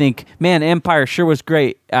and I think, man, Empire sure was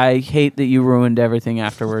great. I hate that you ruined everything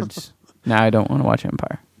afterwards. Now I don't want to watch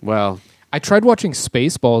Empire. Well, I tried watching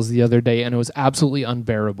Spaceballs the other day, and it was absolutely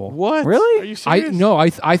unbearable. What? Really? Are you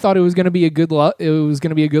serious? I thought it was going to be a good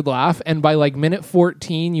laugh, and by like minute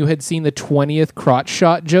 14, you had seen the 20th crotch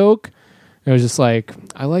shot joke. It was just like,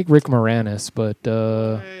 I like Rick Moranis, but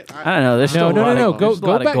I don't know. There's still no.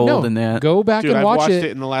 Go back. Gold in that. Go back and I've watch watched it.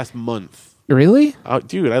 it in the last month. Really? Oh,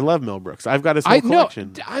 dude, I love Mel Brooks. I've got his whole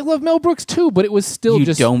collection. I love Mel Brooks too, but it was still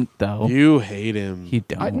You don't, though. You hate him. You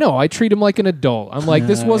don't. I treat him like an adult. I'm like,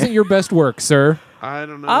 this wasn't your best work, sir. I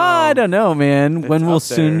don't know. I don't know, man. When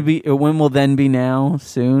will then be now?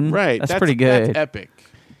 Soon? Right. That's pretty good. That's epic.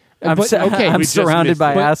 I'm surrounded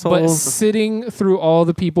by assholes. But sitting through all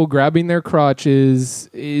the people grabbing their crotches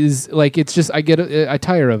is like, it's just, I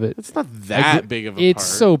tire of it. It's not that big of a part. It's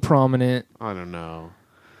so prominent. I don't know.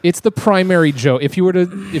 It's the primary joke. If you were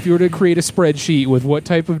to create a spreadsheet with what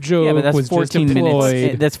type of joke but that's was 14 just deployed,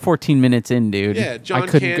 minutes. That's 14 minutes in, dude. Yeah, John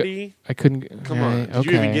Candy. I couldn't. Come on. Did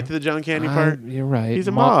you even get to the John Candy part? You're right. He's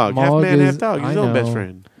a Mog. Half man, half dog. He's his own best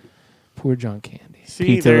friend. Poor John Candy. See,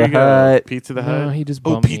 Pizza there the you go. Hut. Pizza the Hut. No, he just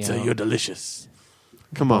bummed pizza, me out. you're delicious.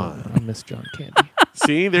 Come on. I miss John Candy.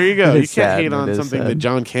 See, there you go. It You is can't sad, hate on it is something sad. that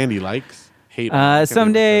John Candy likes.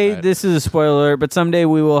 Someday, this is a spoiler, but someday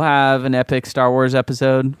we will have an epic Star Wars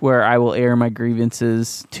episode where I will air my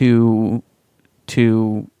grievances to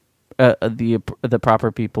the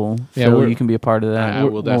proper people. Yeah, so you can be a part of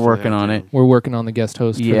that. We're working on it. We're working on the guest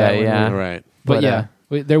host. For that one. Yeah. All right. But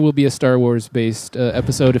there will be a Star Wars based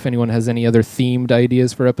episode. If anyone has any other themed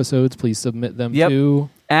ideas for episodes, please submit them to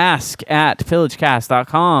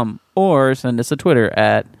ask@pillagecast.com or send us a Twitter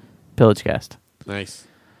at Pillagecast. Nice.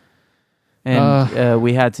 And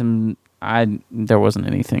we had some. There wasn't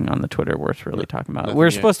anything on the Twitter worth really talking about. We're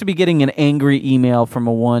supposed to be getting an angry email from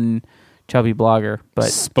a one chubby blogger, but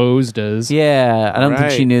Spose does. Yeah, I don't think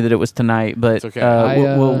she knew that it was tonight, but it's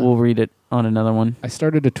okay. We'll read it on another one. I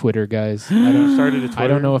started a Twitter, guys. I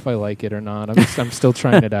don't know if I like it or not. I'm still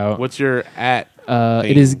trying it out. What's your at?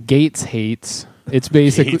 It is Gates Hates. It's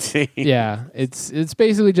basically Gates Hates. Yeah. It's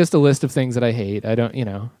basically just a list of things that I hate. I don't,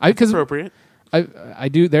 That's appropriate. I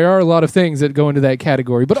do. There are a lot of things that go into that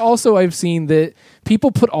category, but also I've seen that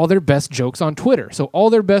people put all their best jokes on Twitter. So all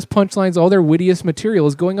their best punchlines, all their wittiest material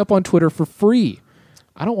is going up on Twitter for free.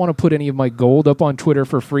 I don't want to put any of my gold up on Twitter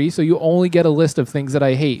for free, so you only get a list of things that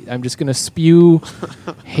I hate. I'm just going to spew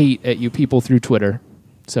hate at you people through Twitter.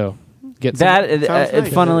 So get that.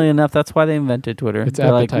 Funnily enough, that's why they invented Twitter. It's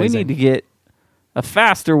They're like, appetizing. we need to get a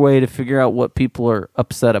faster way to figure out what people are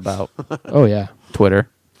upset about. Oh yeah, Twitter.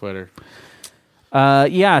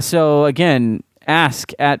 Uh, So again,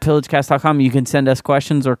 ask at pillagecast.com. You can send us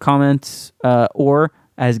questions or comments, or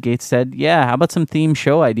as Gates said, how about some theme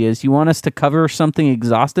show ideas? You want us to cover something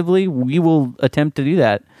exhaustively? We will attempt to do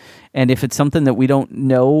that. And if it's something that we don't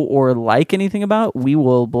know or like anything about, we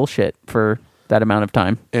will bullshit for that amount of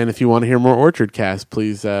time. And if you want to hear more Orchard Cast,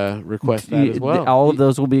 please request that as well. All of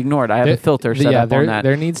those will be ignored. I have a filter set up on that.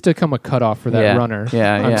 There needs to come a cutoff for that runner.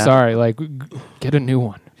 I'm sorry. Like, get a new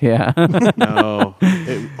one. Yeah. No.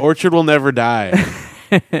 Orchard will never die.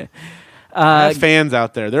 I have fans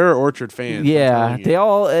out there. There are Orchard fans. Yeah. They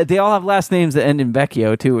all have last names that end in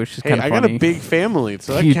Vecchio, too, which is kind of funny. I got a big family,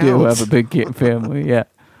 so that you counts. do have a big family, yeah.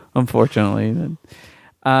 Unfortunately.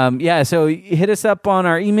 So hit us up on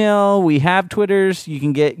our email. We have Twitters. You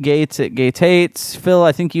can get Gates at Gates Hates. Phil,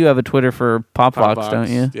 I think you have a Twitter for Popvox, don't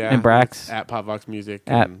you? Yeah. And Brax. At Popvox Music.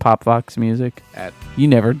 At Popvox Music. You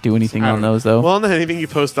never do anything on those, though. Well, anything you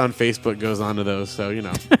post on Facebook goes onto those, so,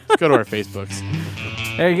 let's go to our Facebooks.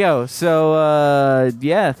 There you go. So,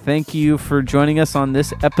 thank you for joining us on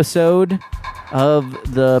this episode of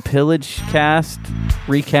the Pillagecast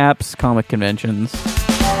Recaps Comic Conventions.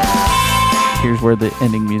 Here's where the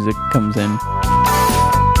ending music comes in.